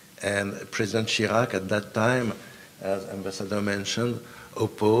 And President Chirac at that time, as Ambassador mentioned,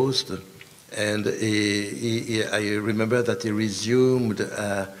 opposed. And I remember that he resumed,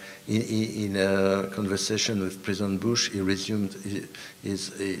 in a conversation with President Bush, he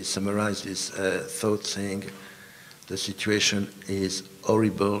summarized his thoughts, saying, the situation is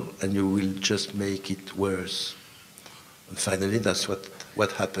horrible and you will just make it worse. And finally, that's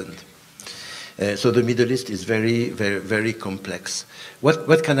what happened. So the Middle East is very, very, very complex.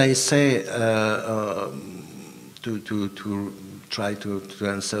 What can I say to try to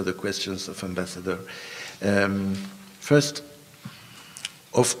answer the questions of Ambassador? First,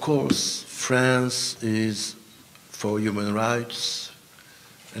 of course, France is for human rights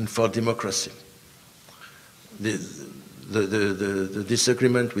and for democracy. The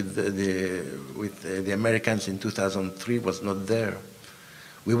disagreement with the Americans in 2003 was not there.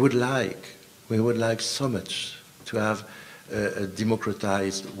 We would like so much to have a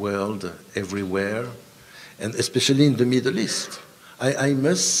democratized world everywhere, and especially in the Middle East. I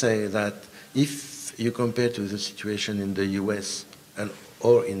must say that if you compare to the situation in the US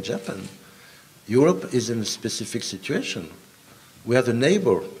or in Japan, Europe is in a specific situation. We are the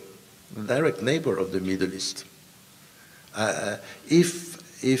neighbor, the direct neighbor of the Middle East. If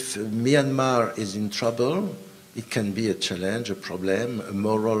Myanmar is in trouble, it can be a challenge, a problem, a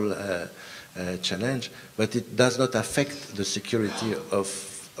moral challenge, but it does not affect the security of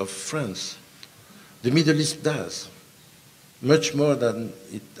France. The Middle East does, much more than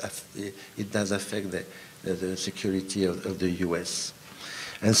it does affect the security of the US.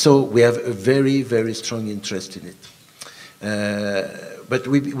 And so we have a very, very strong interest in it. But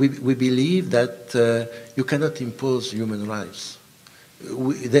we believe that you cannot impose human rights.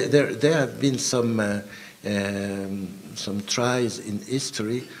 There have been some tries in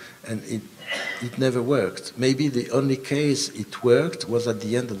history, and it never worked. Maybe the only case it worked was at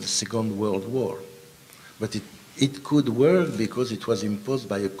the end of the Second World War. But it could work because it was imposed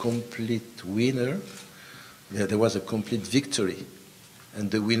by a complete winner. There was a complete victory, and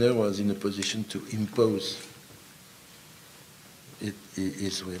the winner was in a position to impose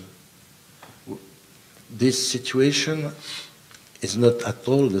his will. This situation is not at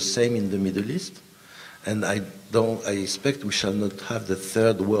all the same in the Middle East, and I expect we shall not have the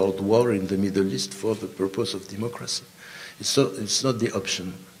Third World War in the Middle East for the purpose of democracy. It's not the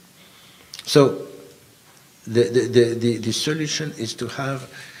option. So the solution is to have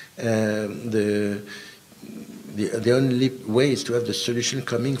the only way is to have the solution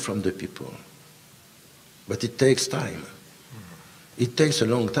coming from the people. But it takes time. It takes a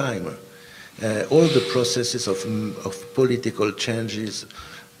long time. All the processes of political changes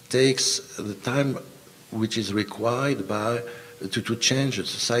takes the time which is required to change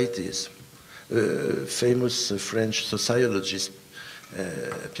societies. Famous French sociologist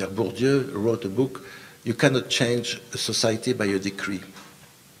Pierre Bourdieu wrote a book, "You cannot change a society by a decree."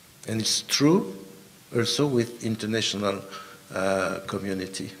 And it's true also with international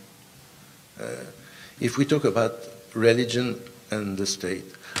community. If we talk about religion and the state,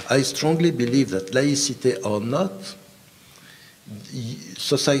 I strongly believe that laicity or not,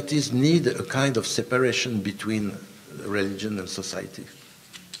 societies need a kind of separation between religion and society.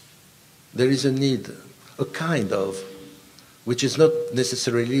 There is a need, a kind of, which is not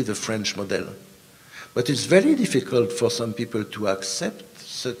necessarily the French model. But it's very difficult for some people to accept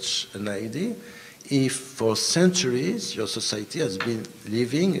such an idea if for centuries your society has been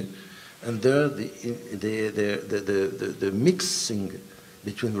living under the mixing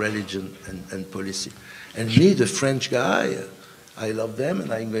between religion and policy. And me, the French guy, I love them,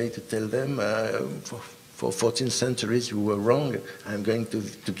 and I'm going to tell them, for 14 centuries you were wrong. I'm going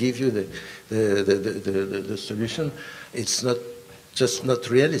to give you the solution. It's not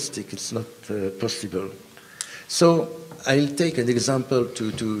realistic. It's not possible. So I'll take an example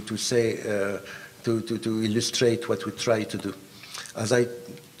to illustrate what we try to do. As I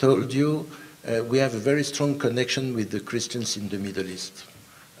told you, we have a very strong connection with the Christians in the Middle East.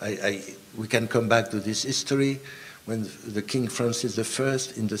 We can come back to this history when the King Francis I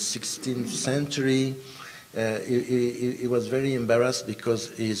in the 16th century, he was very embarrassed because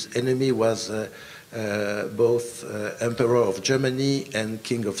his enemy was both Emperor of Germany and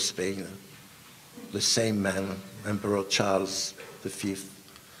King of Spain, the same man, Emperor Charles V.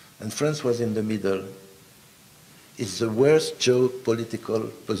 And France was in the middle. It's the worst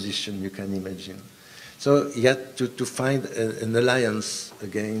geopolitical position you can imagine. So he had to find an alliance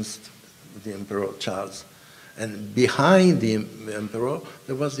against the Emperor Charles. And behind the Emperor,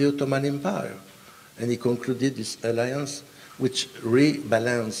 there was the Ottoman Empire. And he concluded this alliance, which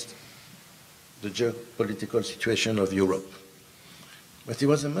rebalanced the geopolitical situation of Europe. But he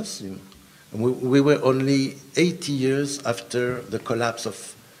was a Muslim. And we were only 80 years after the collapse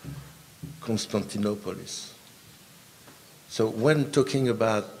of Constantinople. So when talking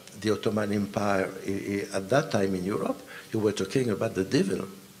about the Ottoman Empire at that time in Europe, you were talking about the devil.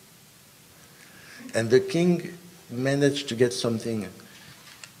 And the king managed to get something,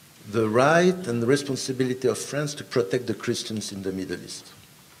 the right and the responsibility of France to protect the Christians in the Middle East.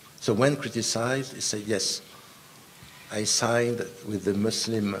 So when criticized, he said, yes, I signed with the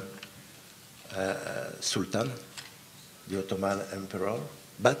Muslim Sultan, the Ottoman Emperor,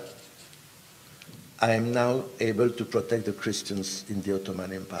 but I am now able to protect the Christians in the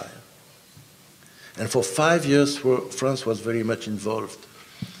Ottoman Empire. And for 5 years, France was very much involved.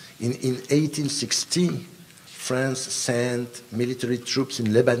 In 1860, France sent military troops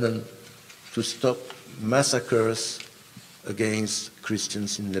in Lebanon to stop massacres against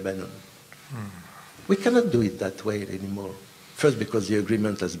Christians in Lebanon. We cannot do it that way anymore. First, because the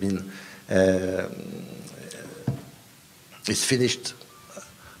agreement has been is finished,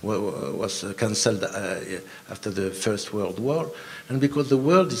 was cancelled after the First World War, and because the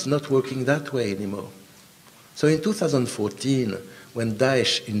world is not working that way anymore. So in 2014, when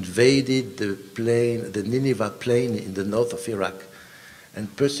Daesh invaded the Nineveh plain in the north of Iraq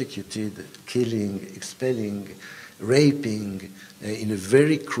and persecuted, killing, expelling, raping in a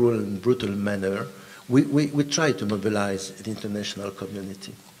very cruel and brutal manner, we tried to mobilize the international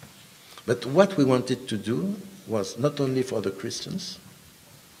community. But what we wanted to do was not only for the Christians,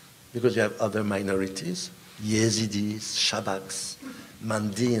 because you have other minorities, Yazidis, Shabaks,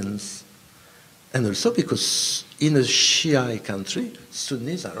 Mandeans, and also because in a Shia country,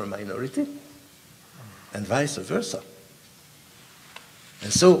 Sunnis are a minority, and vice versa.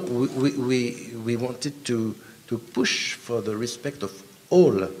 And so we wanted to push for the respect of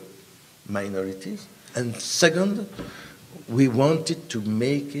all minorities. And second, we wanted to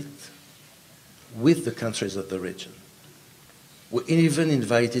make it with the countries of the region. We even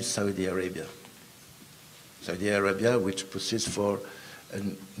invited Saudi Arabia. Saudi Arabia, which pushes for a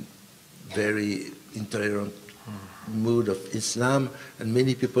very intolerant mood of Islam, and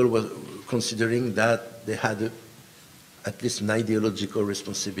many people were considering that they had at least an ideological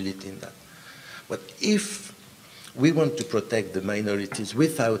responsibility in that. But if we want to protect the minorities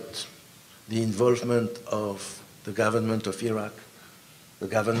without the involvement of the government of Iraq, the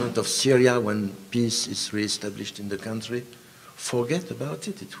government of Syria when peace is reestablished in the country, forget about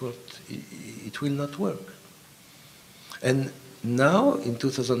it. It will not work. And now, in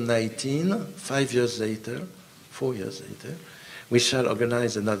 2019, 5 years later, 4 years later, we shall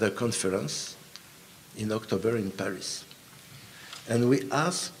organize another conference in October in Paris. And we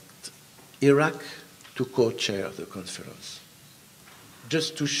asked Iraq to co-chair the conference,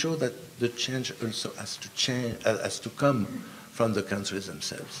 just to show that the change also has to come from the countries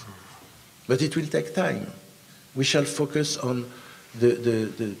themselves. But it will take time. We shall focus on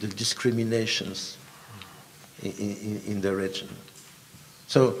the discriminations in the region.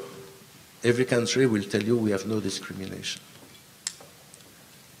 So every country will tell you we have no discrimination.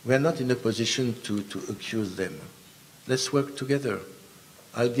 We are not in a position to accuse them. Let's work together.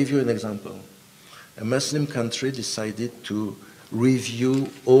 I'll give you an example. A Muslim country decided to review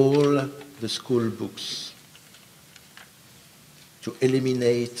all the school books to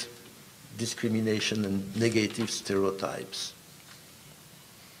eliminate discrimination and negative stereotypes.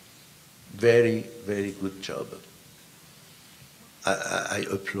 Very, very good job. I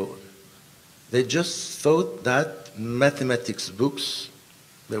applaud. They just thought that mathematics books,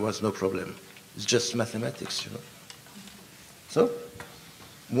 there was no problem. It's just mathematics, you know. So,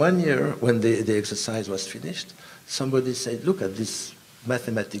 1 year when the exercise was finished, somebody said, look at this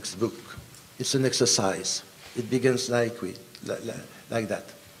mathematics book. It's an exercise. It begins like that.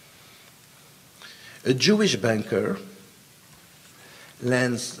 A Jewish banker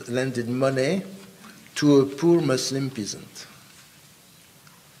lended money to a poor Muslim peasant.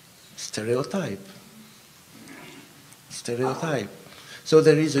 Stereotype. So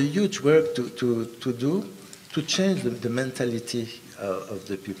there is a huge work to do to change the mentality of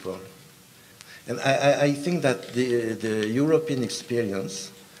the people. And I think that the European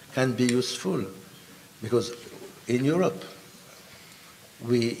experience can be useful, because in Europe,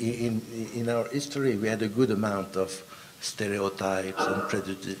 in our history, we had a good amount of stereotypes and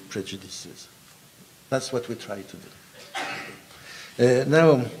prejudices. That's what we try to do.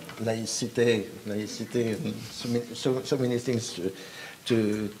 Now, laïcité, so many things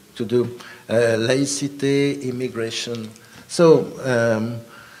to do. Laïcité, immigration. So,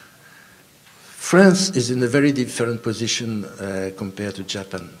 France is in a very different position compared to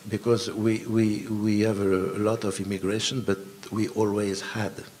Japan, because we have a lot of immigration, but we always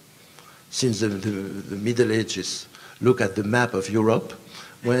had. Since the Middle Ages, look at the map of Europe,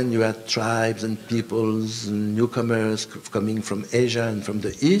 when you had tribes and peoples and newcomers coming from Asia and from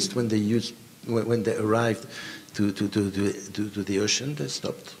the East, when they arrived to the ocean, they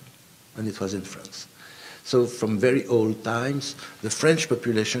stopped, and it was in France. So from very old times, the French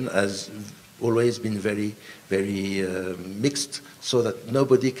population has always been very, very mixed, so that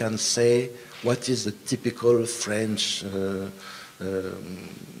nobody can say what is the typical French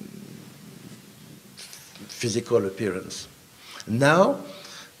physical appearance. Now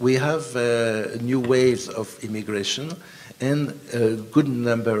we have new waves of immigration, and a good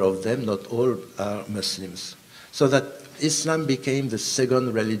number of them, not all, are Muslims. So that Islam became the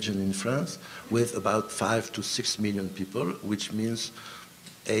second religion in France with about 5 to 6 million people, which means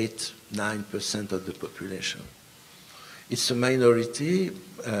 8–9% of the population. It's a minority,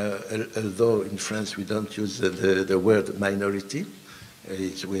 although in France we don't use the word minority.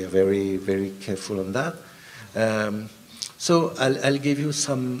 We are very, very careful on that. So I'll give you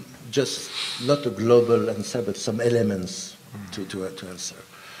some, just not a global answer, but some elements to answer.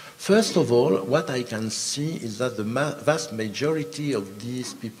 First of all, what I can see is that the vast majority of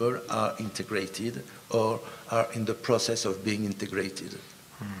these people are integrated or are in the process of being integrated.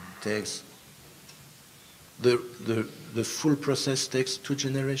 Takes the full process takes 2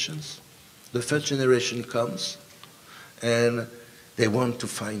 generations. The first generation comes and they want to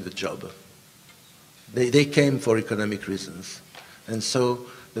find a job. They came for economic reasons. And so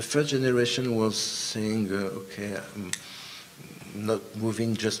the first generation was saying, okay, I'm not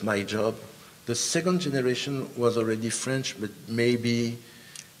moving, just my job. The second generation was already French, but maybe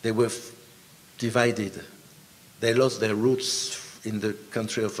they were divided. They lost their roots in the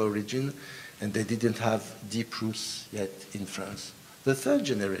country of origin, and they didn't have deep roots yet in France. The third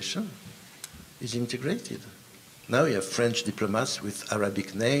generation is integrated. Now you have French diplomats with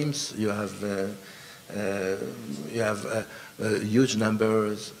Arabic names. You have a huge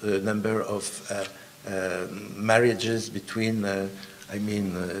number of marriages between,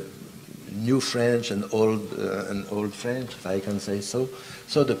 new French and old French, if I can say so.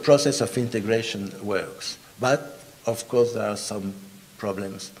 So the process of integration works. But of course, there are some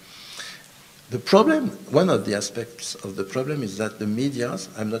problems. The problem, one of the aspects of the problem is that the media,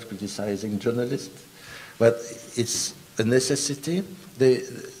 I'm not criticizing journalists, but it's a necessity.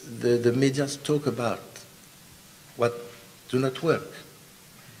 The media talk about what do not work.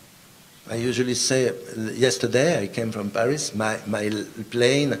 I usually say, yesterday I came from Paris, my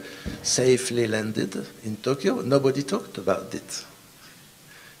plane safely landed in Tokyo. Nobody talked about it.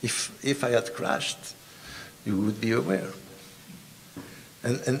 If I had crashed, you would be aware.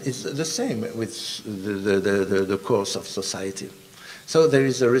 And it's the same with the course of society. So there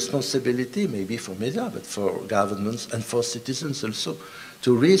is a responsibility, maybe for media, but for governments and for citizens also,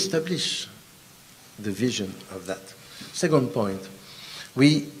 to reestablish the vision of that. Second point,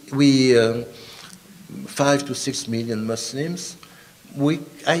 we 5 to 6 million Muslims.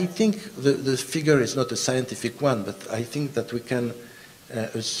 I think the figure is not a scientific one, but I think that we can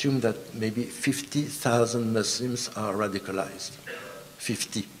assume that maybe 50,000 Muslims are radicalized.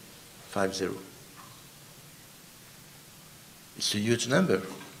 50. It's a huge number.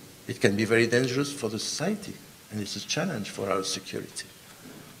 It can be very dangerous for the society, and it's a challenge for our security.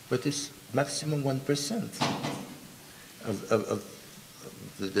 But it's maximum 1% of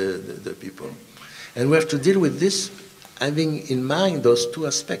the people. And we have to deal with this having in mind those 2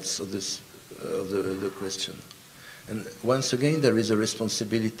 aspects of the question. And once again, there is a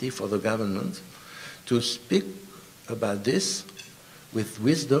responsibility for the government to speak about this with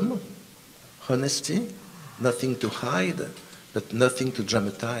wisdom, honesty, nothing to hide, but nothing to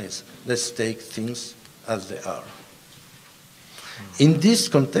dramatize. Let's take things as they are. In this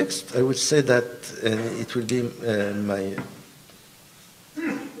context, I would say that it will be my,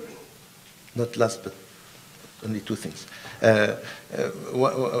 not last, but only 2 things.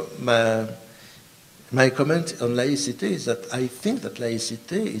 My comment on laicity is that I think that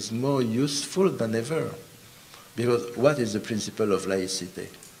laicity is more useful than ever. Because what is the principle of laicity?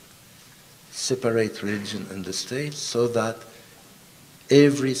 Separate religion and the state so that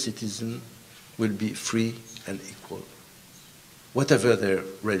every citizen will be free and equal, whatever their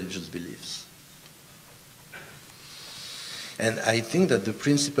religious beliefs. And I think that the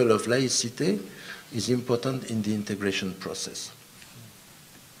principle of laicity is important in the integration process,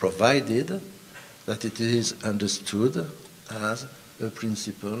 provided that it is understood as a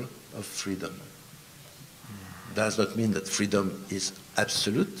principle of freedom. Does not mean that freedom is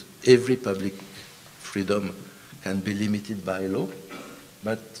absolute. Every public freedom can be limited by law,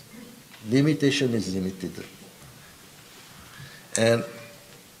 but limitation is limited. And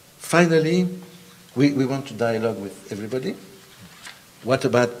finally, we want to dialogue with everybody. What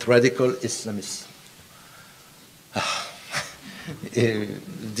about radical Islamists? A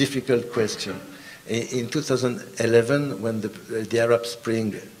difficult question. In 2011, when the Arab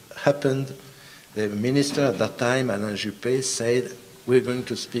Spring happened, the minister at that time, Alain Juppé, said, we're going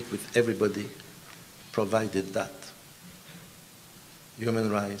to speak with everybody, provided that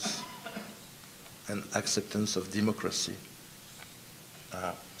human rights and acceptance of democracy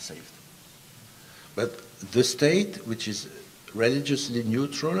are saved. But the state, which is religiously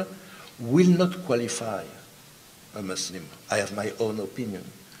neutral, will not qualify a Muslim. I have my own opinion.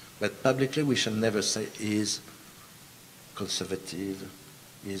 But publicly we shall never say he is conservative,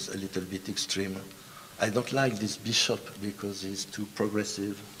 he is a little bit extreme. I don't like this bishop because he's too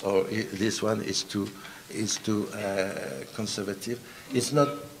progressive, or this one is too conservative. It's not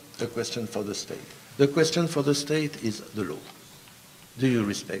a question for the state. The question for the state is the law. Do you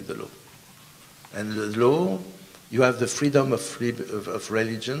respect the law? And the law, you have the freedom of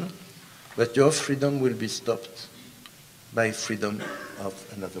religion, but your freedom will be stopped by freedom of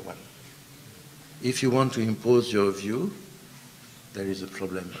another one. If you want to impose your view, there is a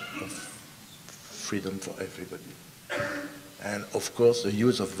problem of freedom for everybody. And of course, the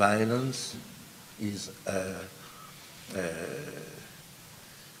use of violence is a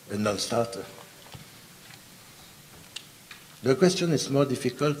non-starter. The question is more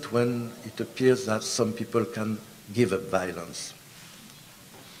difficult when it appears that some people can give up violence.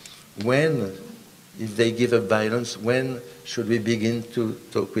 When, if they give up violence, when should we begin to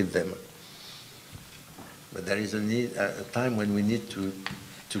talk with them? But there is a time when we need to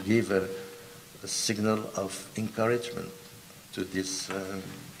give a signal of encouragement to this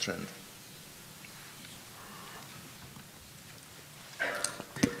trend.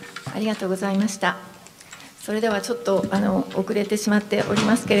 ありがとうございました。それではちょっと遅れてしまっており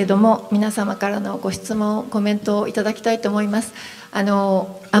ますけれども、皆様からのご質問、コメントをいただきたいと思います。あ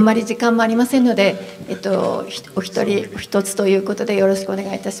んまり時間もありませんので、お一人一つということでよろしくお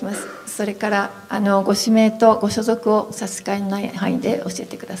願いいたします。それからご氏名とご所属を差し支えのない範囲で教え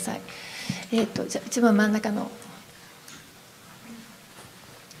てください。じゃあ一番真ん中の。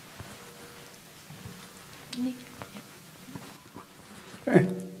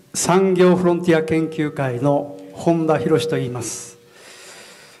産業フロンティア研究会の本田博といいます。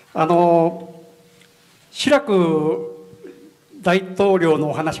シラク大統領の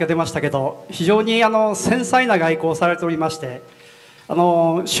お話が出ましたけど、非常に繊細な外交をされておりまして、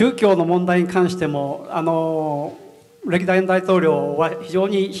宗教の問題に関しても歴代の大統領は非常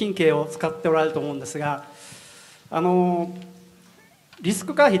に神経を使っておられると思うんですが、リス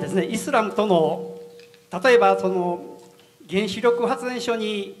ク回避ですね。イスラムとの例えば原子力発電所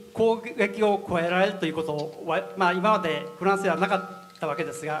に攻撃を加えられるということは、今までフランスではなかったわけ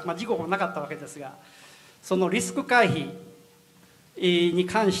ですが、事故もなかったわけですが、そのリスク回避に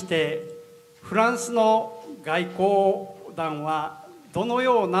関してフランスの外交団はどの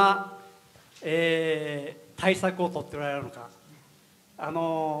ような、対策を取っておられるのか、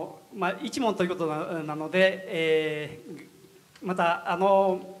一問ということなので、また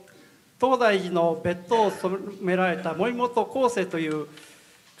東大寺の別当を務められた森本康生という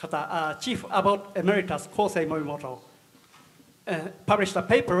方、Chief Abbot Emeritus 康生森本、published a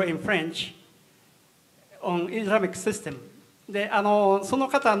paper in French on Islamic system。で、その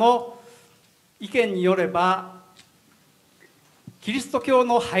方の意見によれば、キリスト教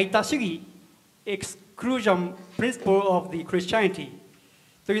の排他主義 exclusion principle of the Christianity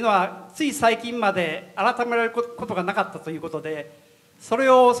というのはつい最近まで改められることがなかったということで、それ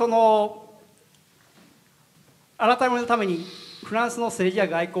を改めるためにフランスの政治や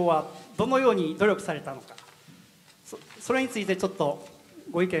外交はどのように努力されたのか、それについてちょっと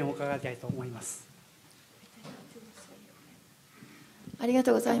ご意見を伺いたいと思います。ありが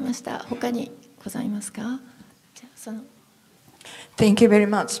とうございました。他にございますか？じゃあThank you very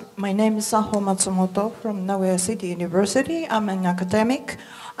much. My name is Saho Matsumoto from Nagoya City University. I'm an academic.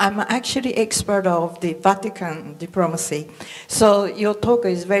 I'm actually expert of the Vatican diplomacy. So your talk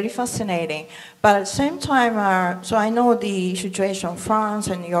is very fascinating. But at the same time, so I know the situation of France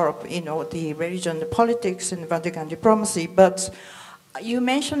and Europe, the religion, the politics and Vatican diplomacy. But you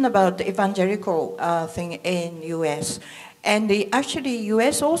mentioned about the evangelical thing in US. And actually,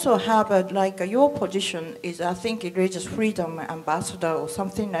 U.S. also have your position is, I think, religious freedom ambassador or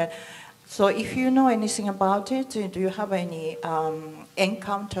something like. So if you know anything about it, do you have any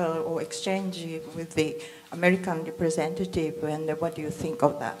encounter or exchange with the American representative, and what do you think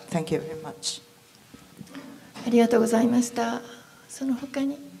of that? Thank you very much. ありがとうございました。その他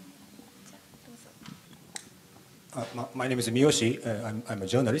に。My name is Miyoshi. I'm a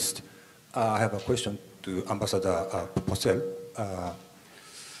journalist. I have a question to Ambassador Peaucelle.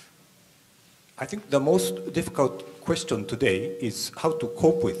 I think the most difficult question today is how to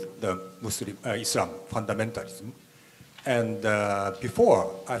cope with the Muslim Islam fundamentalism. And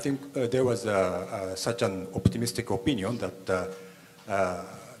before, I think there was such an optimistic opinion that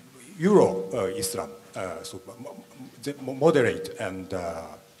Euro-Islam, so moderate and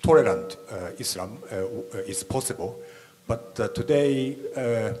tolerant Islam is possible. But today,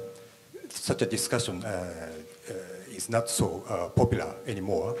 such a discussion is not so popular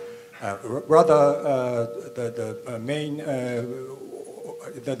anymore. Rather, the main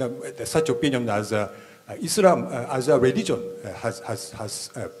such opinion as Islam as a religion has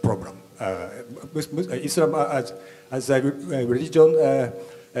a problem. Islam as a religion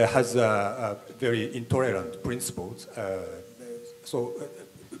has very intolerant principles. So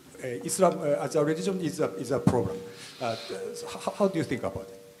Islam as a religion is a problem. How do you think about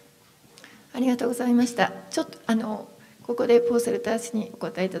it? ありがとうございました。ちょっとここでポーセル大使にお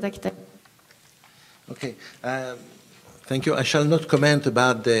答えいただきたい。Okay. Thank you. I shall not comment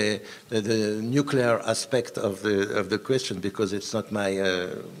about the nuclear aspect of the question because it's not my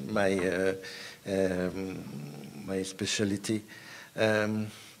specialty.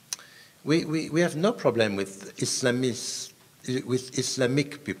 We have no problem with Islamic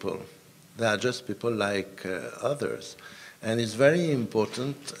people. They are just people like others, and it's very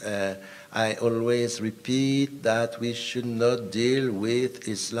important. I always repeat that we should not deal with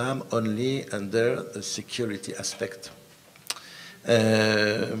Islam only under the security aspect.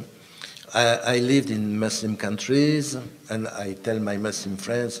 I lived in Muslim countries, and I tell my Muslim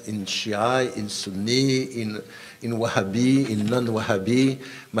friends in Shia, in Sunni, in Wahhabi, in non-Wahhabi,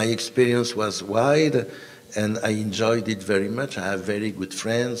 my experience was wide, and I enjoyed it very much. I have very good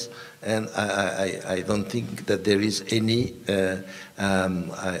friends, and I don't think that there is any,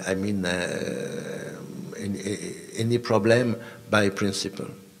 any problem by principle.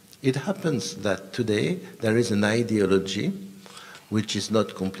 It happens that today there is an ideology which is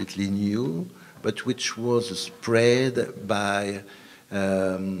not completely new, but which was spread by,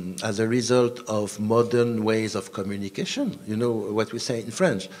 as a result of modern ways of communication. You know what we say in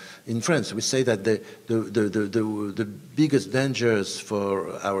French. In France, we say that the biggest dangers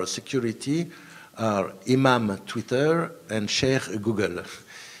for our security are Imam Twitter and Sheikh Google,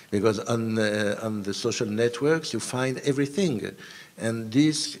 because on the social networks you find everything, and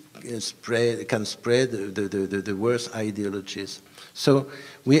this can spread the worst ideologies. So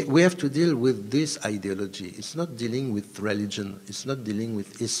we have to deal with this ideology. It's not dealing with religion. It's not dealing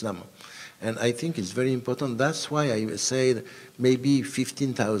with Islam. And I think it's very important. That's why I said maybe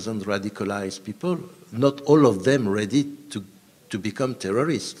 15,000 radicalized people, not all of them ready to become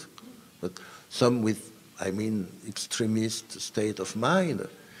terrorists, but some with, extremist state of mind,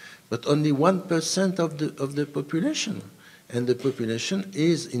 but only 1% of the population. And the population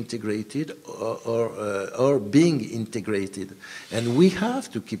is integrated or being integrated. And we have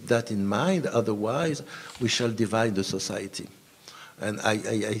to keep that in mind, otherwise we shall divide the society. And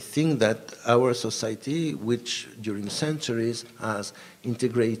I think that our society, which during centuries has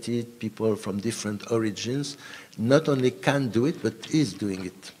integrated people from different origins, not only can do it, but is doing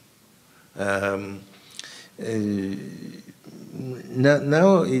it.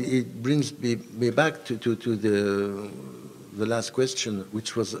 Now it brings me back to the last question,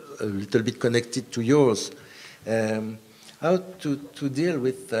 which was a little bit connected to yours. How to deal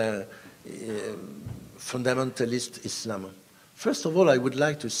with fundamentalist Islam. First of all, I would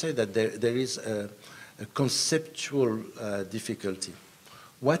like to say that there is a conceptual difficulty.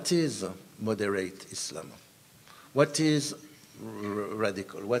 What is moderate Islam? What is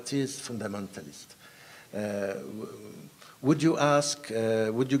radical? What is fundamentalist? Would you ask?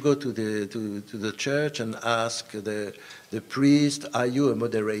 Would you go to the church and ask the priest, "Are you a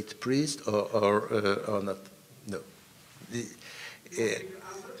moderate priest or not?" No.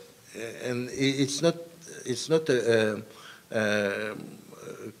 And it's not a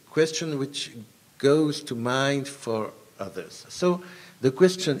question which goes to mind for others. So the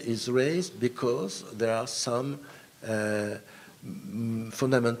question is raised because there are some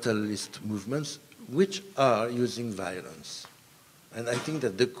fundamentalist movements which are using violence. And I think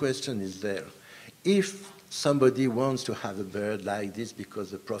that the question is there. If somebody wants to have a bird like this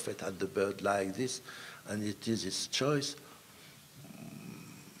because the Prophet had the bird like this, and it is his choice,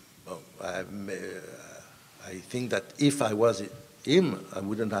 well, I think that if I was him, I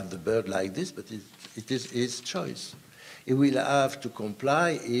wouldn't have the bird like this, but it is his choice. He will have to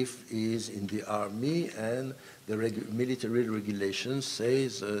comply if he is in the army and the military regulation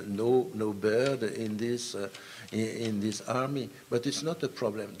says no bird in this army. But it's not a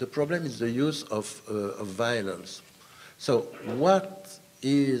problem. The problem is the use of violence. So what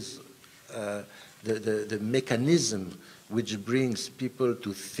is the mechanism which brings people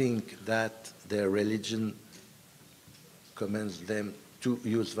to think that their religion commands them to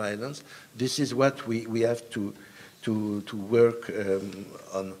use violence? This is what we have to work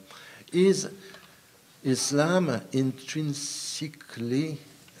on. Is Islam intrinsically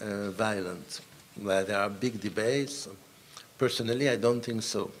violent? Well, there are big debates. Personally, I don't think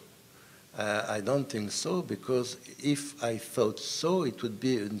so. I don't think so, because if I thought so, it would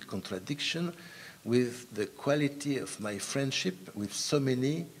be in contradiction with the quality of my friendship with so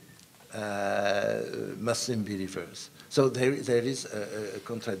many Muslim believers. So there is a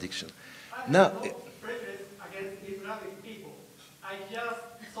contradiction. Now, prejudice against Islamic people. I just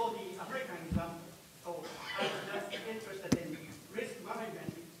saw the American example, so I'm just interested in risk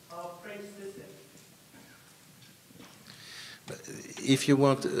management of French system. if you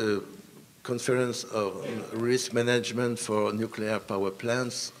want a conference of risk management for nuclear power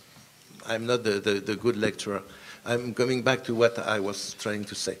plants, I'm not the good lecturer. I'm going back to what I was trying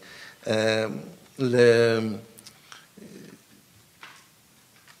to say. The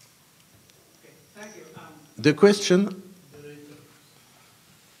question,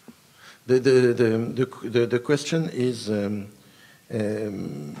 the question is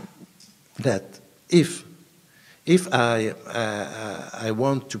that if I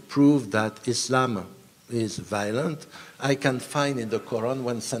want to prove that Islam is violent, I can find in the Quran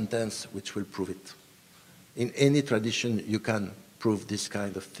one sentence which will prove it. In any tradition, you can prove this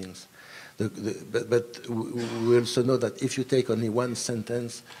kind of things. But we also know that if you take only one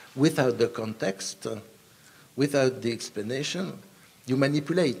sentence without the context, without the explanation, you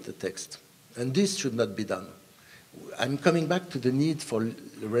manipulate the text. And this should not be done. I'm coming back to the need for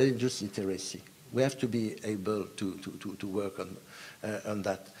religious literacy. We have to be able to work on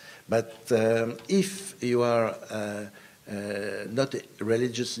that. But if you are not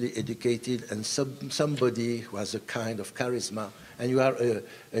religiously educated and somebody who has a kind of charisma, and you are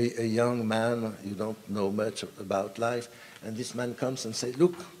a young man, you don't know much about life, and this man comes and says,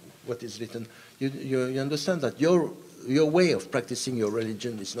 look what is written, you understand that your way of practicing your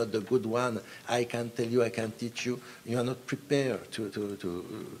religion is not the good one. I can tell you, I can teach you. You are not prepared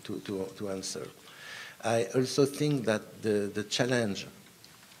to answer. I also think that the challenge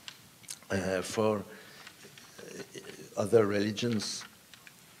for other religions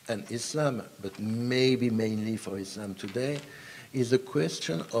and Islam, but maybe mainly for Islam today, is a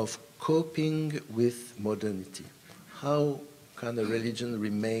question of coping with modernity. How can a religion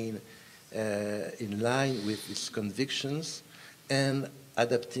remain in line with its convictions and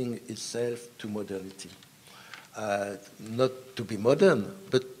adapting itself to modernity? Not to be modern,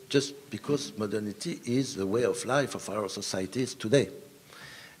 but just because modernity is the way of life of our societies today.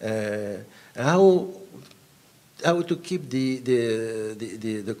 How to keep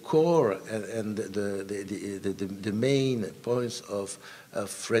the core and the main points of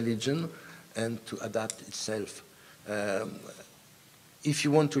religion and to adapt itself. If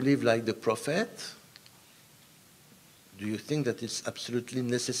you want to live like the Prophet, do you think that it's absolutely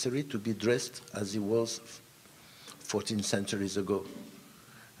necessary to be dressed as he was 14 centuries ago?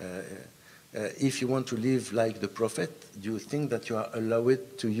 If you want to live like the Prophet, do you think that you are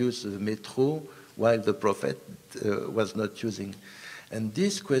allowed to use the metro while the Prophet was not using? And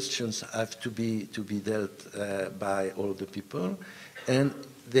these questions have to be dealt by all the people, and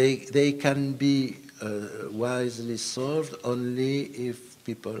they can be wisely solved only if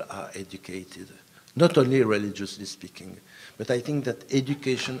people are educated, not only religiously speaking. But I think that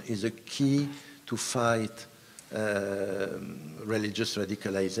education is a key to fight religious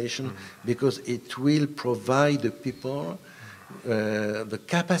radicalization, because it will provide the people the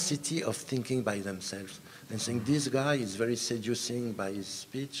capacity of thinking by themselves and saying, this guy is very seducing by his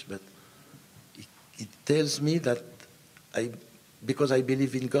speech, but it tells me that because I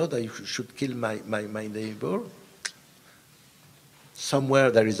believe in God, I should kill my neighbor. Somewhere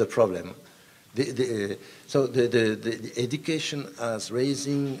there is a problem. So the education as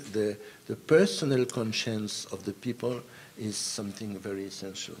raising the personal conscience of the people is something very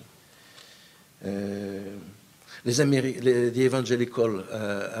essential. The evangelical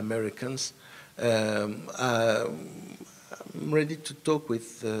Americans, I'm ready to talk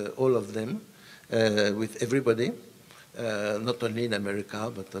with all of them, with everybody, not only in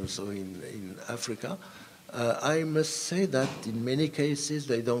America, but also in Africa. I must say that in many cases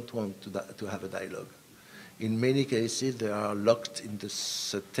they don't want to have a dialogue. In many cases they are locked in the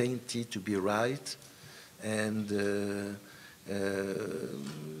certainty to be right and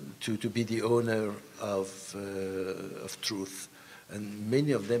to be the owner of truth. And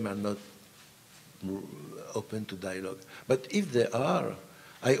many of them are not open to dialogue. But if they are,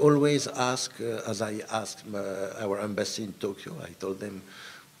 I always ask, as I asked our embassy in Tokyo, I told them,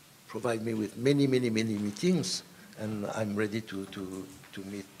 provide me with many meetings, and I'm ready to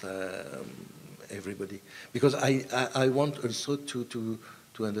meet everybody, because I want also to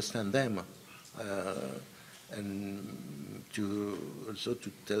understand them, and also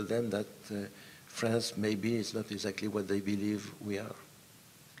to tell them that France maybe is not exactly what they believe we are.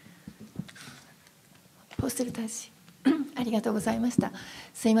 ポーセル大使ありがとうございました。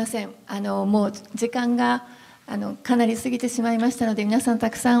すいません、もう時間がかなり過ぎてしまいましたので、皆さんた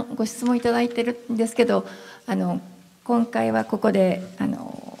くさんご質問いただいてるんですけど、今回はここで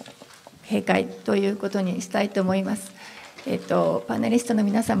閉会ということにしたいと思います。パネリストの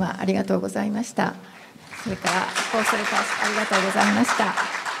皆様ありがとうございました。それからポーセル大使ありがとうございまし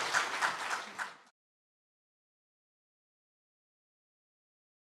た。